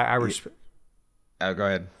not a. Oh, go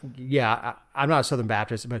ahead. Yeah, I'm not a Southern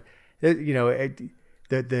Baptist, but the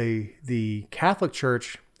Catholic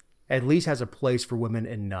Church at least has a place for women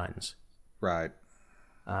and nuns. Right.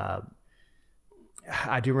 I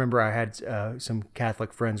do remember I had some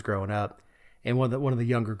Catholic friends growing up, and one of the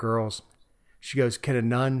younger girls, she goes, "Can a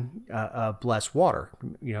nun bless water?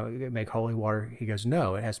 Make holy water?" He goes,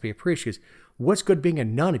 "No, it has to be a priest." She goes, "What's good being a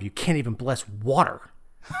nun if you can't even bless water?"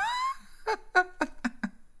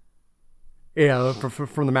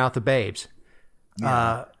 From the mouth of babes.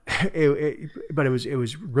 Yeah. But it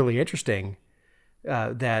was really interesting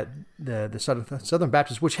that the Southern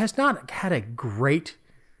Baptist, which has not had a great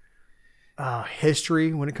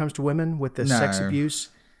history when it comes to women with the sex abuse.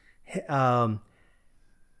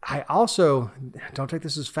 I also, don't take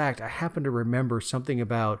this as fact, I happen to remember something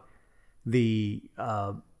about the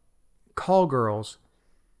call girls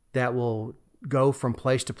that will go from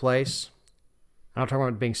place to place. I'm not talking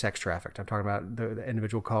about being sex trafficked. I'm talking about the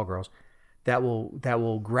individual call girls that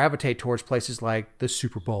will gravitate towards places like the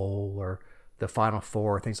Super Bowl or the Final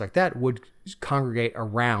Four, things like that, would congregate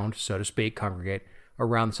around, so to speak,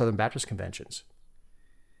 around the Southern Baptist conventions.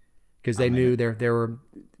 Because they knew there were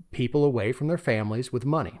people away from their families with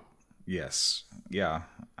money. Yes. Yeah.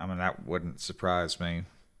 I mean, that wouldn't surprise me.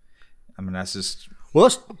 I mean, that's just...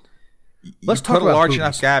 Well, Let's You talk put a about large boobies.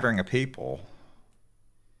 enough gathering of people.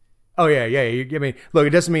 Oh, yeah. I mean, look,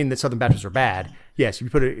 it doesn't mean that Southern Baptists are bad. Yes, if you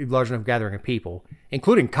put a large enough gathering of people,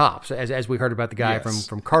 including cops, as we heard about the guy Yes.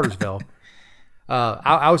 from Cartersville.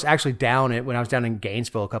 I was actually when I was down in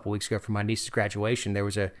Gainesville a couple weeks ago for my niece's graduation. There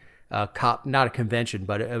was a cop, not a convention,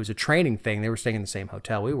 but it was a training thing. They were staying in the same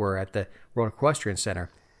hotel we were at, the World Equestrian Center.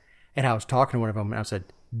 And I was talking to one of them, and I said,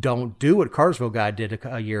 don't do what Cartersville guy did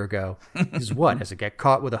a year ago. He says, what? I said, get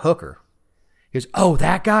caught with a hooker. He goes, oh,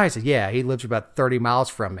 that guy? I said, yeah, he lives about 30 miles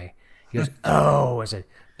from me. He goes, oh. I said,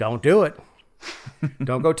 don't do it.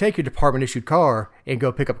 Don't go take your department-issued car and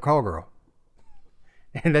go pick up a call girl.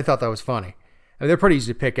 And they thought that was funny. I mean, they're pretty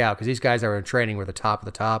easy to pick out because these guys that were in training were the top of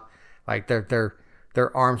the top. Like, their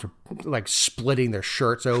arms were, like, splitting their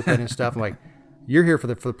shirts open and stuff. I'm like, you're here for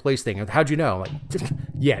the police thing. How'd you know? I'm like,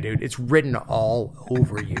 yeah, dude, it's written all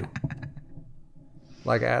over you.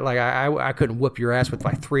 I couldn't whoop your ass with,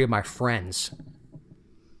 like, 3 of my friends.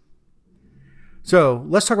 So,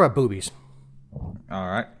 let's talk about boobies. All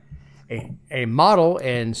right. A model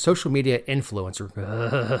and social media influencer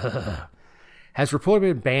has reportedly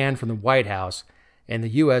been banned from the White House in the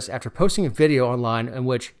U.S. after posting a video online in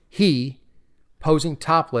which he posing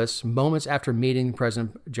topless moments after meeting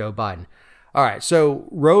President Joe Biden. All right, so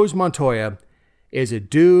Rose Montoya is a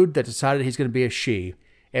dude that decided he's going to be a she.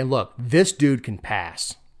 And look, this dude can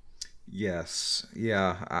pass. Yes.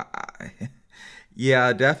 Yeah.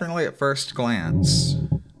 Yeah, definitely at first glance.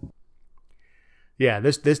 Yeah,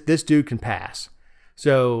 this dude can pass.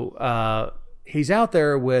 So he's out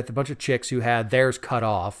there with a bunch of chicks who had theirs cut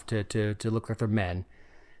off to look like they're men.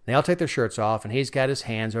 They all take their shirts off, and he's got his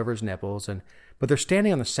hands over his nipples, but they're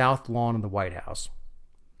standing on the south lawn of the White House.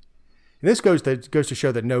 And this goes to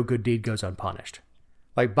show that no good deed goes unpunished.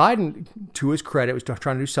 Like Biden, to his credit, was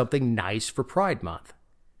trying to do something nice for Pride Month.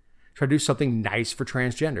 Trying to do something nice for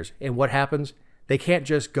transgenders. And what happens? They can't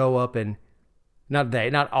just go up and,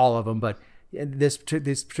 not all of them, but this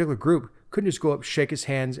particular group couldn't just go up, shake his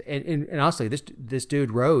hands. And honestly, this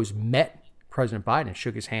dude, Rose, met President Biden and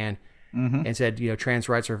shook his hand and said, trans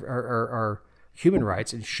rights are human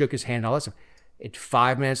rights, and shook his hand and all that stuff.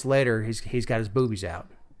 5 minutes later, he's got his boobies out.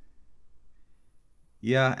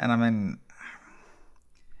 Yeah, and I mean,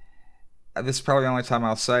 this is probably the only time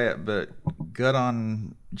I'll say it, but good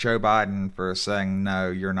on Joe Biden for saying, no,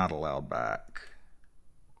 you're not allowed back.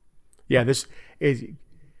 Yeah, this is...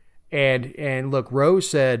 And look, Rose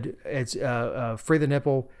said it's free the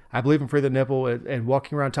nipple. I believe in free the nipple, and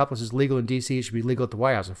walking around topless is legal in D.C. It should be legal at the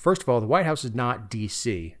White House. And first of all, the White House is not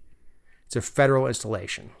D.C. It's a federal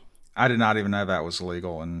installation. I did not even know that was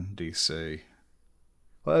legal in D.C.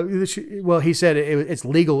 Well, he said it's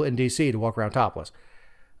legal in D.C. to walk around topless,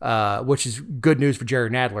 which is good news for Jerry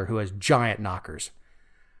Nadler, who has giant knockers.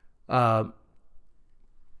 But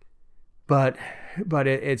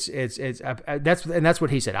it's that's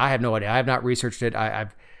what he said. I have no idea. I have not researched it.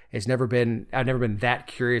 I've never been that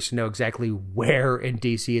curious to know exactly where in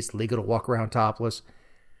DC it's legal to walk around topless.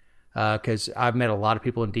 Because I've met a lot of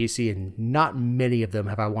people in DC, and not many of them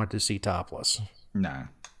have I wanted to see topless. No.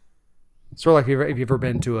 Sort of like if you've ever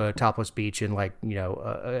been to a topless beach in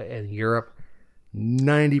in Europe,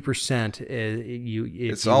 90% if you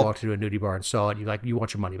walked into a nudie bar and saw it, you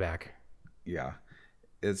want your money back. Yeah.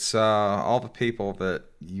 It's all the people that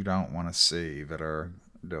you don't want to see that are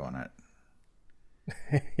doing it.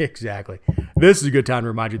 Exactly. This is a good time to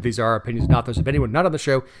remind you that these are our opinions, not those of anyone not on the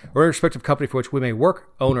show or any respective company for which we may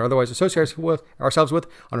work, own, or otherwise associate ourselves with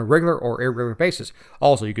on a regular or irregular basis.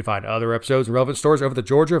 Also, you can find other episodes and relevant stories over at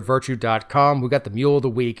thegeorgiavirtue.com. We got the Mule of the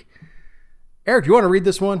Week. Eric, do you want to read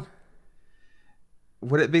this one?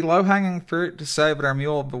 Would it be low-hanging fruit to say that our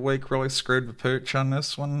Mule of the Week really screwed the pooch on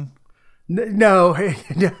this one? No,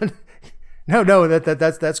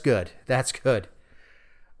 that's good. That's good.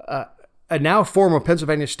 A now former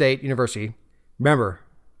Pennsylvania State University, remember,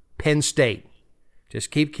 Penn State. Just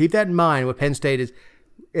keep that in mind, what Penn State is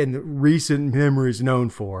in recent memories known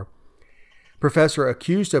for. Professor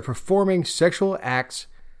accused of performing sexual acts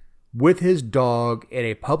with his dog in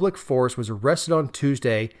a public forest was arrested on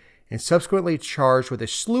Tuesday and subsequently charged with a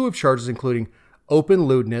slew of charges including open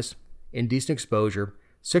lewdness, indecent exposure,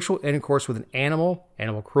 sexual intercourse with an animal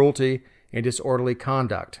cruelty, and disorderly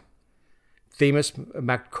conduct. Themis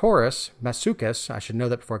Matsoukas, I should know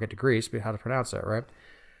that before I get to Greece, but how to pronounce that, right?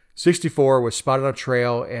 64 was spotted on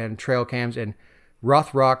trail and trail cams in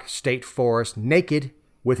Rothrock State Forest naked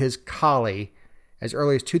with his collie as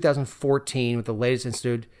early as 2014, with the latest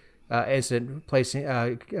incident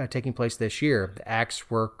taking place this year. The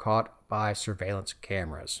acts were caught by surveillance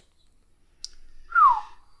cameras.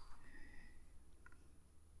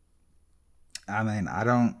 I mean, I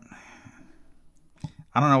don't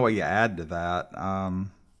I don't know what you add to that.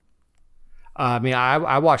 I mean,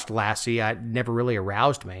 I watched Lassie. It never really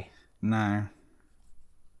aroused me. No.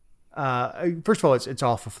 First of all, it's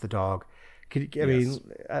awful for the dog. I mean,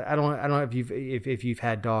 I don't know if you've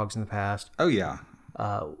had dogs in the past. Oh yeah.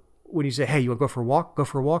 When you say, "Hey, you want to go for a walk? Go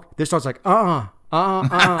for a walk." This dog's like, no,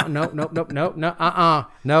 I'll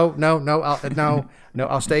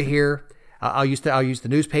stay here. I'll use the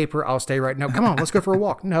newspaper. I'll stay right now. Come on, let's go for a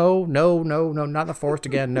walk. No, not in the forest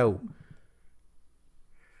again. No.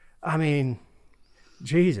 I mean,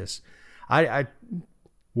 Jesus,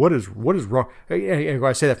 what is wrong?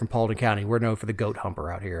 I say that from Paulding County. We're known for the goat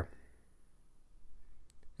humper out here.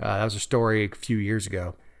 That was a story a few years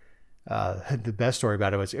ago. The best story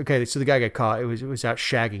about it was, okay, so the guy got caught. It was out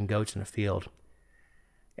shagging goats in a field.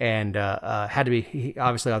 And had to be,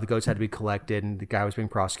 obviously all the goats had to be collected, and the guy was being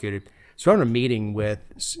prosecuted. So I'm in a meeting with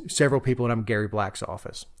several people, and I'm in Gary Black's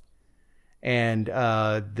office. And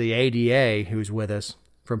the ADA, who's with us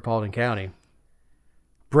from Paulding County,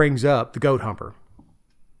 brings up the goat humper.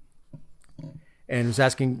 And was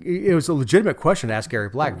asking, it was a legitimate question to ask Gary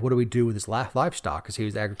Black, what do we do with this livestock? Because he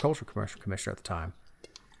was the agricultural commissioner at the time.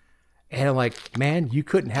 And I'm like, man, you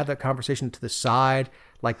couldn't have that conversation to the side,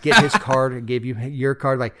 like get his card and give you your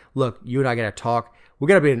card. Like, look, you and I got to talk. We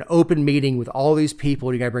got to be in an open meeting with all these people,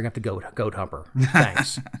 and you got to bring up the goat humper.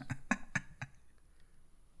 Thanks.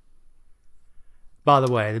 By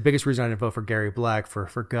the way, the biggest reason I didn't vote for Gary Black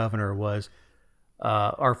for governor was,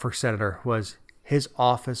 or for senator, was his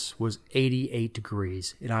office was 88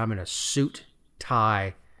 degrees, and I'm in a suit,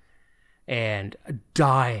 tie, and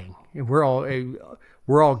dying. And we're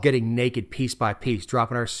all getting naked piece by piece,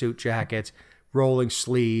 dropping our suit jackets, rolling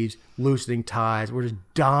sleeves, loosening ties. We're just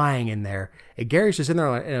dying in there. And Gary's just in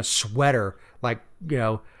there in a sweater, like, you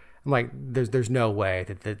know. I'm like, there's no way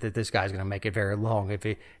that this guy's going to make it very long if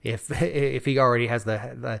he already has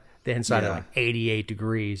the inside of like 88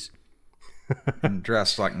 degrees. And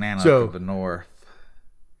dressed like Nana of the North.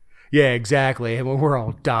 Yeah, exactly. And we're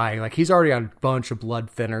all dying. Like, he's already on a bunch of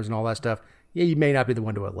blood thinners and all that stuff. Yeah, you may not be the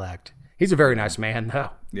one to elect. He's a very nice man,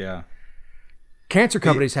 though. Yeah. Cancer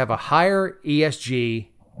companies have a higher ESG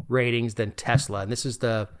ratings than Tesla, and this is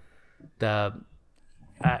the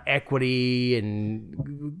equity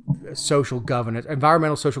and social governance,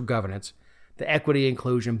 environmental social governance, the equity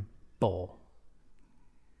inclusion bull.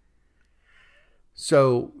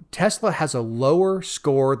 So Tesla has a lower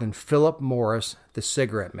score than Philip Morris, the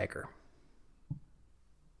cigarette maker.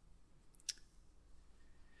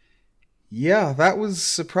 Yeah, that was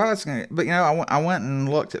surprising. But, you know, I went and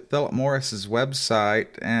looked at Philip Morris's website,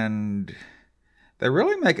 and they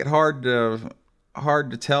really make it hard to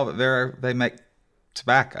tell that they make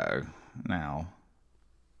tobacco now.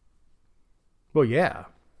 Well, yeah.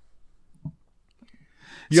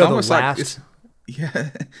 It's almost like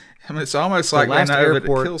I mean, it's almost like they know that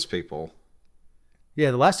it kills people.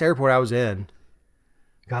 Yeah, the last airport I was in,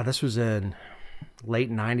 God, this was in late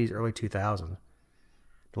 90s, early 2000s.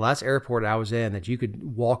 The last airport I was in that you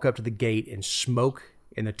could walk up to the gate and smoke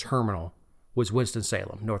in the terminal was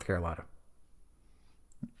Winston-Salem, North Carolina.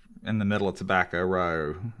 In the middle of Tobacco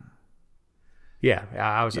Row. Yeah,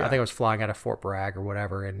 I think I was flying out of Fort Bragg or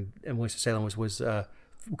whatever, and Winston-Salem was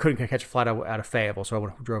couldn't catch a flight out of Fayetteville, so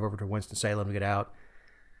I drove over to Winston-Salem to get out.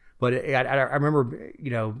 But I remember,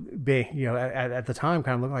 being, at the time,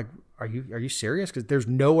 kind of looking like, are you serious? Because there's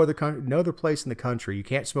no other place in the country. You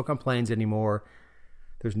can't smoke on planes anymore.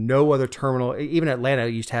 There's no other terminal. Even Atlanta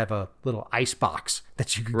used to have a little ice box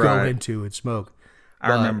that you could go into and smoke.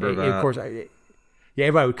 I remember that. Of course,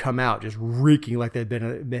 everybody would come out just reeking like they'd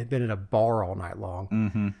been in a bar all night long.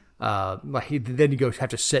 Mm-hmm. Then you go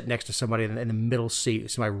have to sit next to somebody in the middle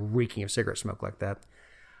seat, somebody reeking of cigarette smoke like that.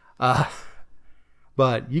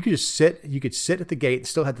 But you could just sit. You could sit at the gate and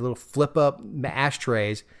still have the little flip up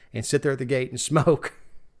ashtrays and sit there at the gate and smoke.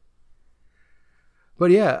 But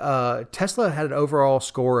yeah, Tesla had an overall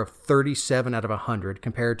score of 37 out of 100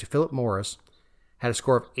 compared to Philip Morris had a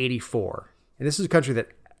score of 84. And this is a company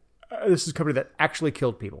that actually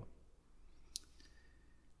killed people.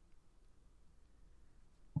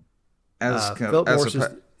 Philip Morris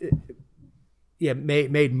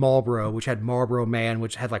made Marlboro, which had Marlboro Man,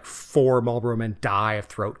 which had like 4 Marlboro men die of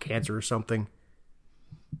throat cancer or something.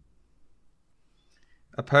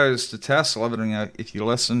 Opposed to Tesla, but if you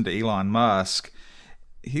listen to Elon Musk,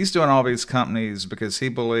 he's doing all these companies because he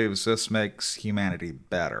believes this makes humanity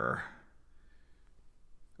better.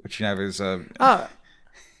 Which, is a...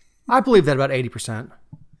 I believe that about 80%.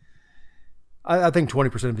 I think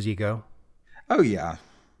 20% of his ego. Oh, yeah.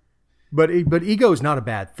 But ego is not a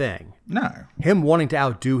bad thing. No. Him wanting to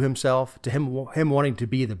outdo himself, to him wanting to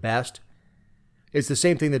be the best, It's the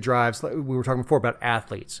same thing that drives, like we were talking before about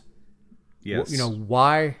athletes. Yes. You know,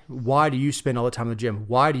 why do you spend all the time in the gym?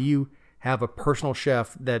 Why do you have a personal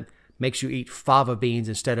chef that makes you eat fava beans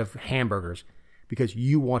instead of hamburgers? Because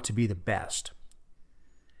you want to be the best.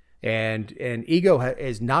 And ego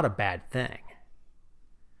is not a bad thing.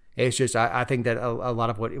 It's just, I think that a lot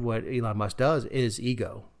of what Elon Musk does is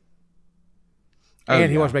ego.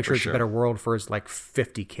 And he wants to make sure it's a better world for his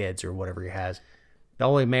 50 kids or whatever he has. The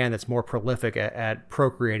only man that's more prolific at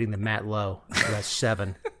procreating than Matt Lowe, who has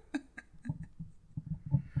 7.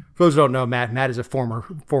 For those who don't know, Matt is a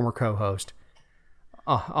former co-host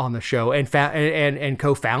on the show and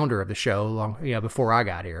co-founder of the show before I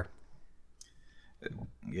got here.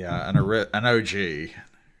 Yeah, an OG.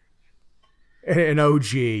 An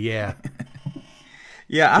OG, yeah.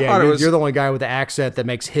 Yeah, I thought you're the only guy with the accent that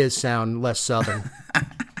makes his sound less Southern.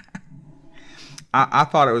 I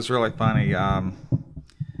thought it was really funny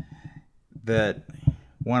that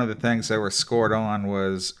one of the things they were scored on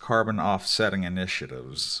was carbon offsetting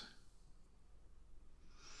initiatives.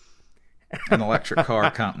 An electric car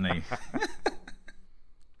company.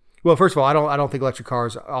 Well, first of all, I don't think electric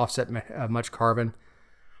cars offset much carbon,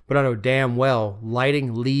 but I know damn well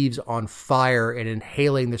lighting leaves on fire and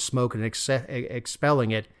inhaling the smoke and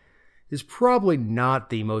expelling it is probably not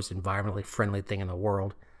the most environmentally friendly thing in the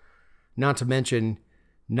world. Not to mention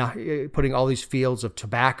not putting all these fields of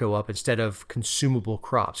tobacco up instead of consumable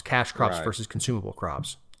crops, cash crops versus consumable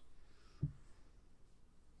crops.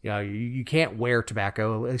 You can't wear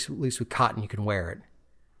tobacco, at least with cotton you can wear it,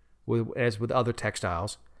 as with other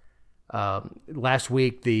textiles. Last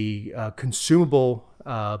week, the consumable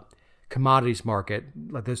commodities market,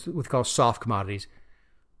 like this, what's called soft commodities,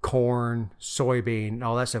 corn, soybean,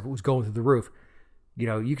 all that stuff, was going through the roof.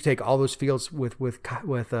 You could take all those fields with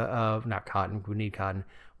not cotton, we need cotton,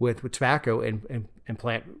 with tobacco and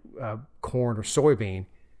plant corn or soybean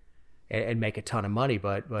and make a ton of money.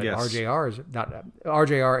 But yes.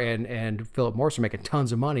 RJR and Philip Morris are making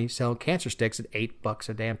tons of money selling cancer sticks at $8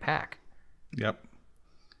 a damn pack. Yep.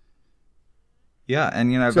 Yeah,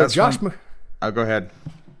 and so that's go ahead.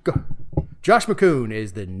 Josh McCoon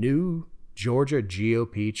is the new Georgia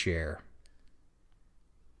GOP chair.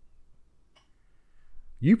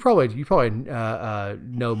 You probably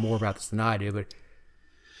know more about this than I do,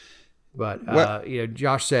 but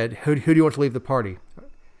Josh said, "Who do you want to leave the party?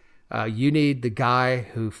 You need the guy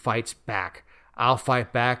who fights back. I'll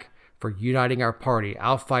fight back for uniting our party.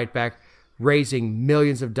 I'll fight back, raising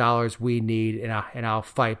millions of dollars we need, and I'll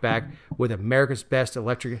fight back with America's best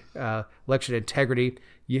election integrity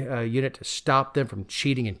unit to stop them from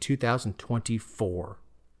cheating in 2024."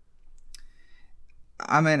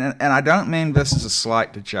 I mean, and I don't mean this as a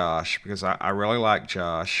slight to Josh, because I really like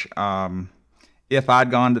Josh. If I'd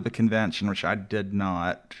gone to the convention, which I did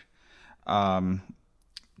not,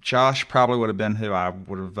 Josh probably would have been who I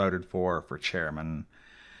would have voted for chairman.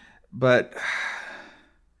 But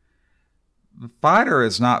the fighter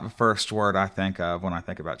is not the first word I think of when I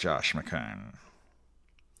think about Josh McCoon.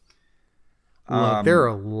 Look, there are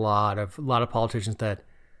a lot of politicians that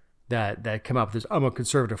come up with this, I'm a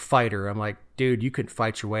conservative fighter. I'm like, dude, you could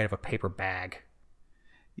fight your way out of a paper bag.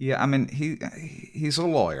 Yeah, I mean, he's a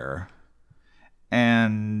lawyer.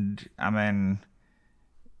 And, I mean,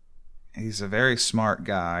 he's a very smart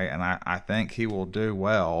guy, and I think he will do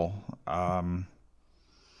well. But,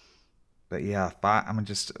 yeah,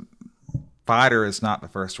 fighter is not the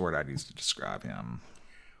first word I'd use to describe him.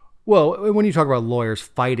 Well, when you talk about lawyers,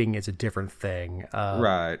 fighting is a different thing.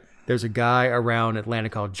 Right. There's a guy around Atlanta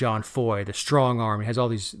called John Foy, the strong arm. He has all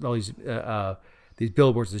these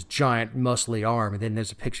billboards, this giant muscly arm, and then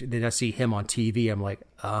there's a picture. Then I see him on TV. I'm like,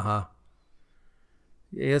 yeah,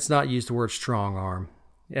 let's not use the word strong arm.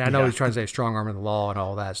 And I know he's trying to say strong arm in the law and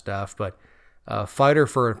all that stuff, but fighter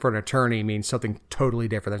for an attorney means something totally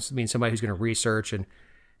different. That means somebody who's going to research and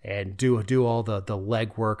do all the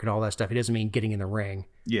legwork and all that stuff. It doesn't mean getting in the ring.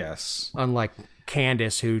 Yes. Unlike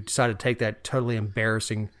Candace, who decided to take that totally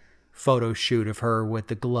embarrassing photo shoot of her with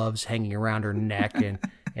the gloves hanging around her neck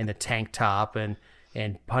and the tank top and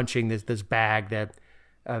punching this bag that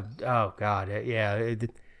oh god, yeah,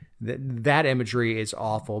 that imagery is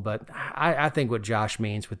awful. But I think what Josh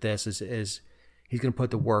means with this is he's going to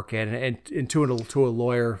put the work in, and to a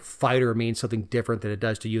lawyer, fighter means something different than it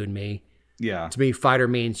does to you and me. Yeah, to me, fighter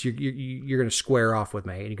means you're going to square off with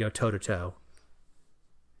me and you go toe to toe.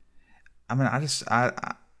 I mean,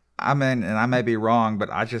 I mean, and I may be wrong,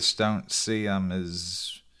 but I just don't see him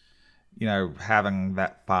as, having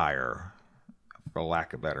that fire, for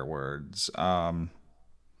lack of better words. Now,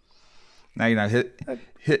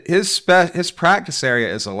 his practice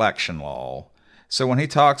area is election law, So when he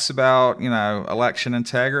talks about, election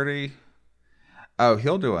integrity,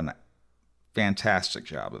 he'll do a fantastic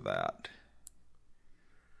job of that.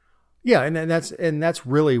 Yeah, and that's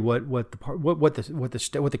really what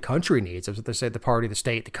the country needs. That's what they say: the party, the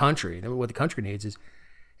state, the country. What the country needs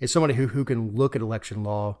is somebody who can look at election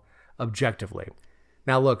law objectively.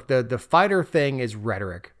 Now, look, the fighter thing is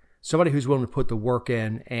rhetoric. Somebody who's willing to put the work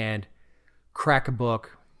in and crack a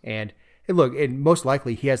book, and look, and most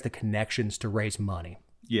likely he has the connections to raise money.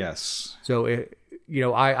 Yes. So,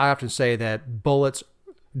 I often say that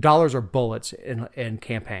dollars are bullets in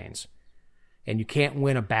campaigns. And you can't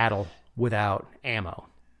win a battle without ammo.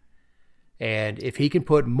 And if he can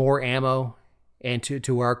put more ammo into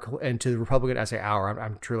the Republican, I say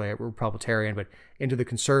I'm truly a Republican, but into the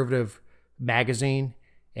conservative magazine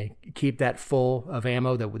and keep that full of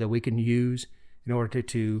ammo that we can use in order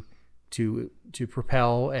to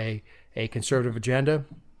propel a conservative agenda,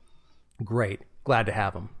 great. Glad to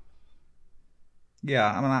have him. Yeah,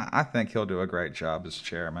 I mean, I think he'll do a great job as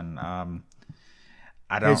chairman.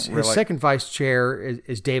 His second vice chair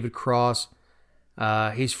is David Cross.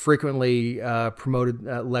 He's frequently promoted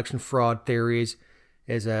election fraud theories,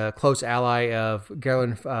 is a close ally of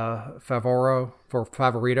Galen Favorito,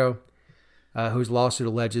 whose lawsuit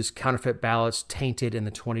alleges counterfeit ballots tainted in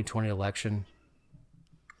the 2020 election.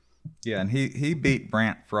 Yeah, and he beat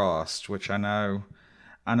Brant Frost, which I know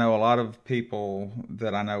a lot of people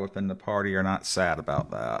that I know within the party are not sad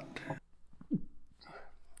about that.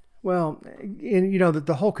 Well,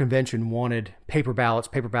 the whole convention wanted paper ballots,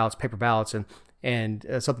 and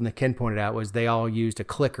something that Ken pointed out was they all used a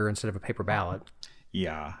clicker instead of a paper ballot.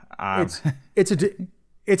 Yeah, it's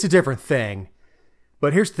a different thing.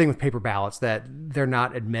 But here's the thing with paper ballots that they're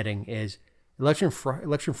not admitting is election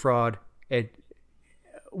fraud. It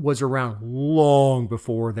was around long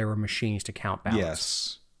before there were machines to count ballots.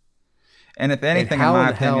 Yes, and if anything, in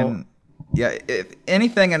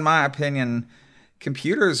my opinion,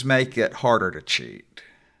 computers make it harder to cheat.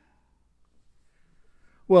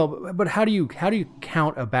 Well, but how do you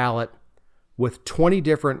count a ballot with 20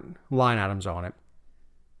 different line items on it,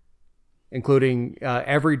 including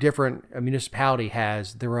every different municipality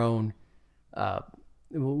has their own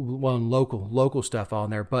local stuff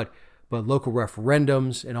on there, but local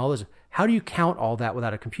referendums and all this. How do you count all that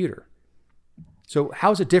without a computer? So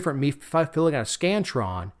how is it different me filling out a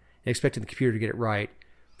Scantron and expecting the computer to get it right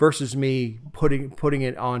versus me putting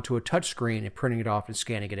it onto a touch screen and printing it off and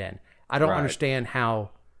scanning it in? I don't understand how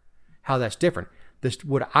that's different.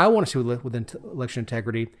 What I want to see within election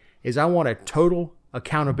integrity is I want a total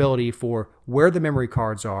accountability for where the memory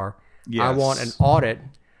cards are. Yes. I want an audit,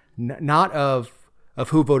 not of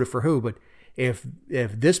who voted for who, but if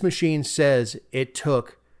this machine says it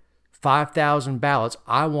took 5,000 ballots,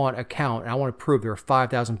 I want a count, and I want to prove there are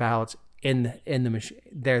 5,000 ballots in the machine.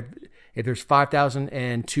 If there's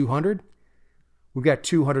 5,200, we've got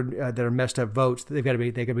 200 that are messed up votes. They got to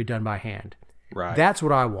be done by hand. Right. That's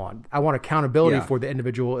what I want. I want accountability for the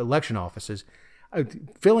individual election offices.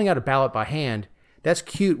 Filling out a ballot by hand, that's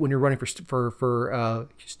cute when you're running for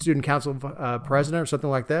student council president or something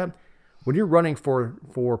like that. When you're running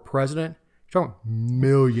for president, you're talking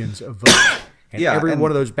millions of votes. And every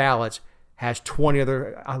one of those ballots has 20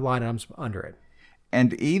 other line items under it.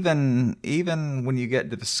 And even when you get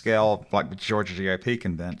to the scale like the Georgia GOP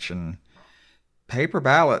convention, paper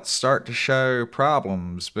ballots start to show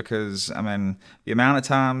problems because, the amount of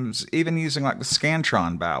times, even using like the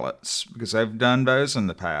Scantron ballots, because they've done those in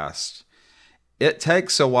the past, it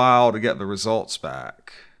takes a while to get the results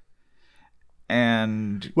back.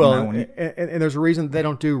 And and there's a reason they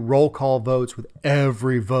don't do roll call votes with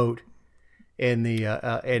every vote in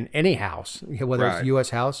the in any house, whether it's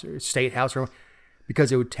U.S. House or State House, or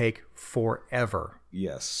because it would take forever.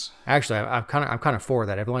 Yes. Actually, I'm kind of for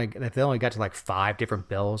that. If they only got to like 5 different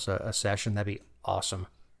bills a session, that'd be awesome.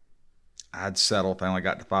 I'd settle if they only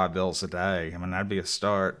got to 5 bills a day. That'd be a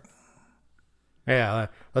start. Yeah,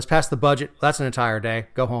 let's pass the budget. That's an entire day.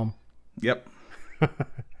 Go home. Yep.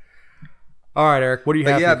 All right, Eric. What do you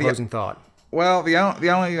have for closing thought? Well, the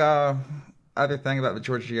only other thing about the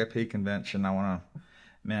Georgia GOP convention I want to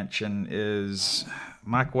mention is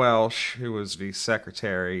Mike Welsh, who was the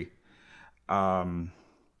secretary,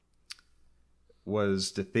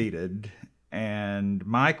 was defeated, and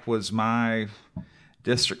Mike was my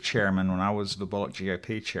district chairman when I was the Bullock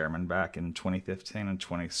GOP chairman back in 2015 and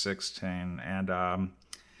 2016, and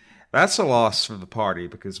that's a loss for the party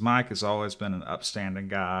because Mike has always been an upstanding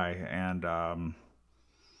guy and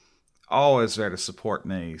always there to support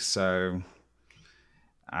me. So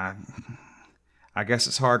I guess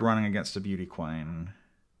it's hard running against a beauty queen.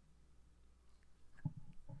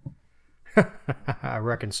 I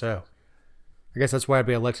reckon so. I guess that's why I'd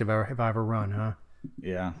be elected if I ever run, huh?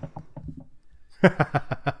 Yeah.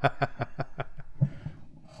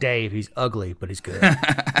 Dave, he's ugly, but he's good.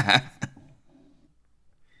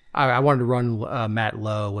 I wanted to run Matt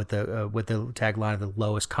Lowe with the tagline of the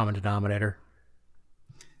lowest common denominator.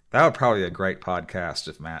 That would probably be a great podcast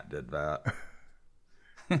if Matt did that.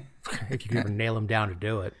 If you could ever nail him down to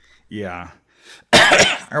do it. Yeah.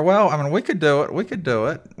 Or well, I mean, we could do it. We could do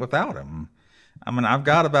it without him. I mean, I've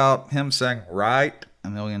got about him saying right a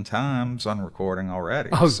million times on recording already.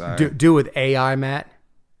 Oh, so. do with AI, Matt?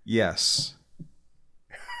 Yes.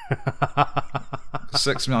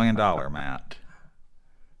 $6 million, Matt.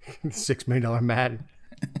 $6 million Matt.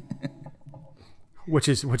 which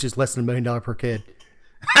is less than $1 million per kid.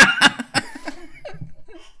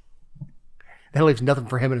 That leaves nothing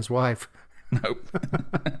for him and his wife. Nope.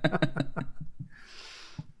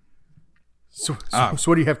 So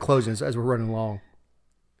what do you have closings as we're running along?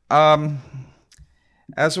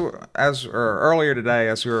 Earlier today,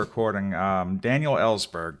 as we were recording, Daniel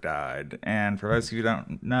Ellsberg died, and for those of you who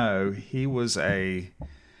don't know, he was a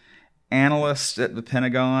analyst at the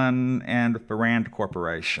Pentagon and the Rand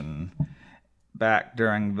Corporation back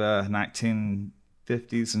during the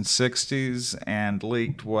 1950s and 60s, and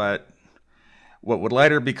leaked what would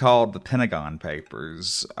later be called the Pentagon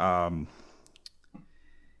Papers.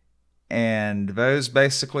 And those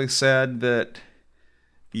basically said that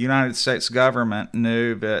the United States government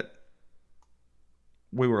knew that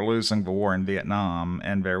we were losing the war in Vietnam,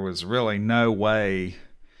 and there was really no way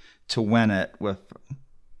to win it with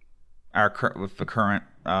the current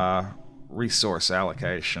resource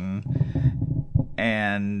allocation.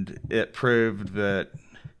 And it proved that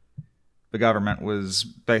the government was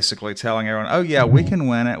basically telling everyone, "Oh yeah, we can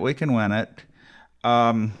win it. We can win it."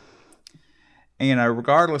 And,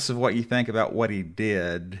 regardless of what you think about what he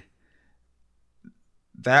did,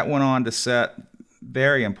 that went on to set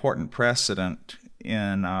very important precedent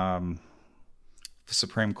in the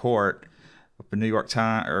Supreme Court with the New York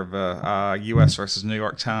Times, or the U.S. versus New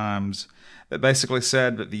York Times, that basically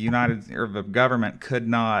said that the government could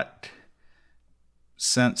not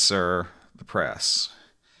censor the press.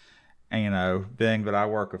 And being that I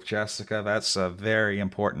work with Jessica, that's a very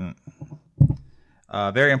important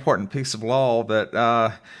piece of law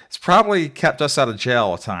that it's probably kept us out of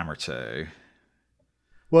jail a time or two.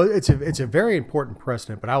 Well, it's a very important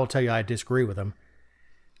precedent, but I will tell you I disagree with him.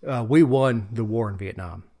 We won the war in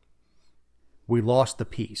Vietnam. We lost the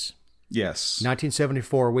peace. Yes.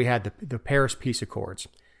 1974, we had the Paris Peace Accords.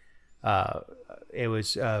 It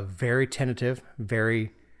was a very tentative,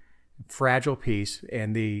 very fragile peace,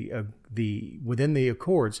 and within the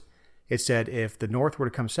accords, it said if the North were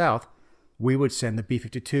to come south, we would send the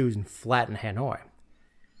B-52s and flatten Hanoi.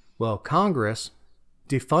 Well, Congress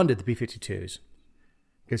defunded the B-52s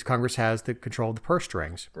because Congress has the control of the purse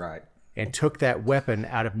strings, right, and took that weapon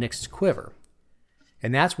out of Nixon's quiver,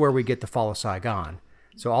 and that's where we get the fall of Saigon.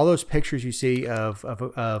 So all those pictures you see of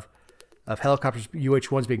helicopters,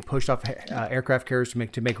 UH-1s being pushed off aircraft carriers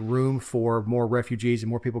to make room for more refugees and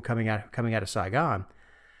more people coming out of Saigon.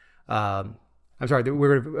 I'm sorry,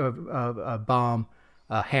 we're going to bomb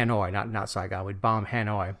Hanoi, not Saigon. We'd bomb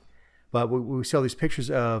Hanoi, but we saw these pictures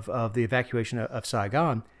of the evacuation of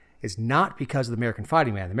Saigon is not because of the American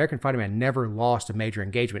Fighting Man. The American Fighting Man never lost a major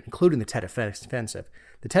engagement, including the Tet Offensive.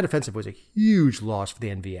 The Tet Offensive was a huge loss for the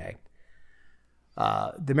NVA.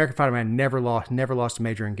 The American Fighting Man never lost a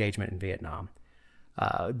major engagement in Vietnam.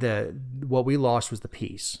 What we lost was the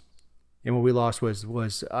peace, and what we lost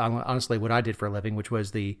was honestly what I did for a living, which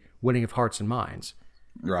was the winning of hearts and minds.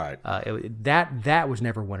 Right. That was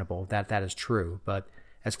never winnable. That is true. But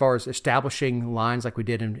as far as establishing lines like we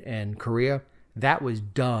did in Korea, that was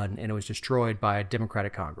done, and it was destroyed by a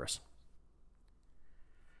Democratic Congress.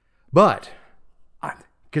 But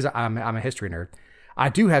because I'm a history nerd, I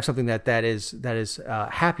do have something that is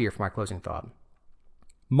happier for my closing thought.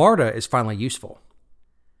 MARTA is finally useful.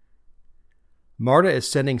 MARTA is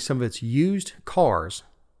sending some of its used cars,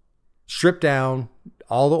 stripped down,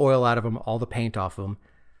 all the oil out of them, all the paint off of them,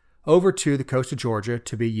 over to the coast of Georgia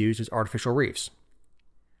to be used as artificial reefs.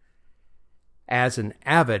 As an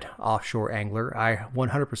avid offshore angler, I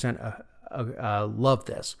 100% love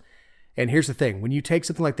this. And here's the thing. When you take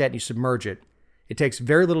something like that and you submerge it, it takes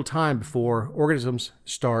very little time before organisms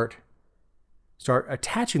start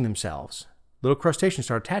attaching themselves. Little crustaceans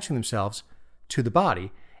start attaching themselves to the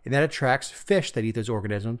body, and that attracts fish that eat those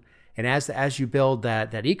organisms. And as you build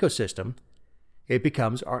that ecosystem, it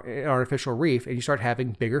becomes an artificial reef, and you start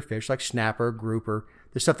having bigger fish like snapper, grouper,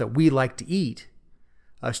 the stuff that we like to eat.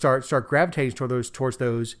 Start gravitating towards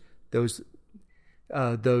those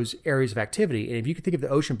those areas of activity. And if you can think of the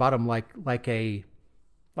ocean bottom like a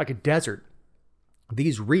desert,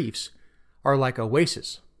 these reefs are like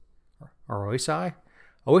oases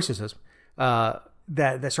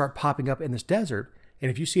that start popping up in this desert. And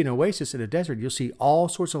if you see an oasis in a desert, you'll see all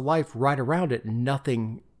sorts of life right around it,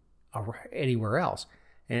 nothing anywhere else.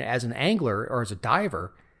 And as an angler or as a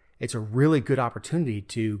diver, it's a really good opportunity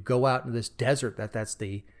to go out in this desert that's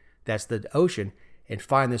the ocean, and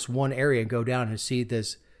find this one area and go down and see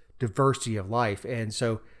this diversity of life. And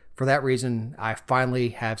so for that reason, I finally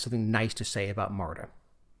have something nice to say about MARTA.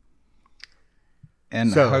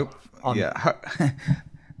 And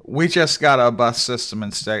we just got a bus system in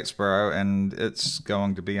Statesboro, and it's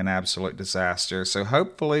going to be an absolute disaster. So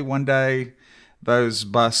hopefully one day those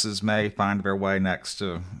buses may find their way next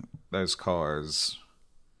to those cars.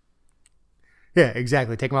 Yeah,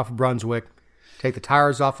 exactly. Take them off of Brunswick, take the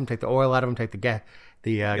tires off them, take the oil out of them, take the gas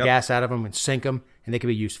out of them, and sink them, and they can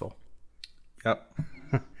be useful. Yep.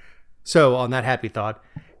 So on that happy thought,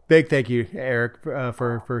 big thank you, Eric,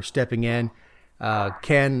 for stepping in.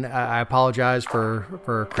 Ken, I apologize for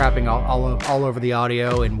crapping all over the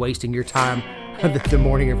audio and wasting your time the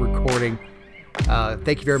morning of recording.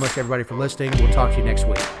 Thank you very much, everybody, for listening. We'll talk to you next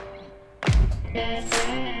week. All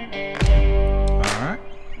right.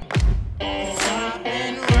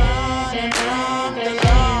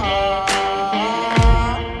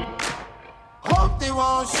 Hope they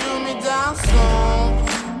won't shoot me down soon.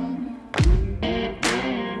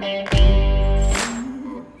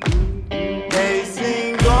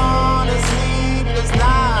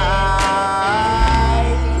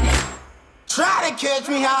 Try to catch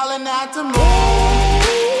me howling at the moon.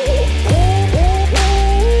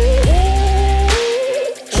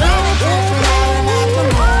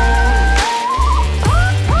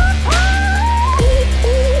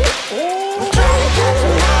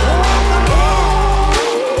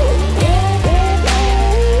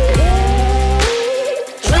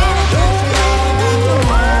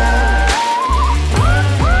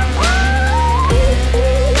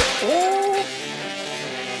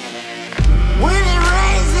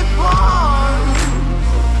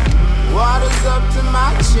 Up to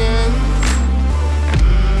my chin.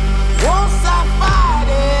 Won't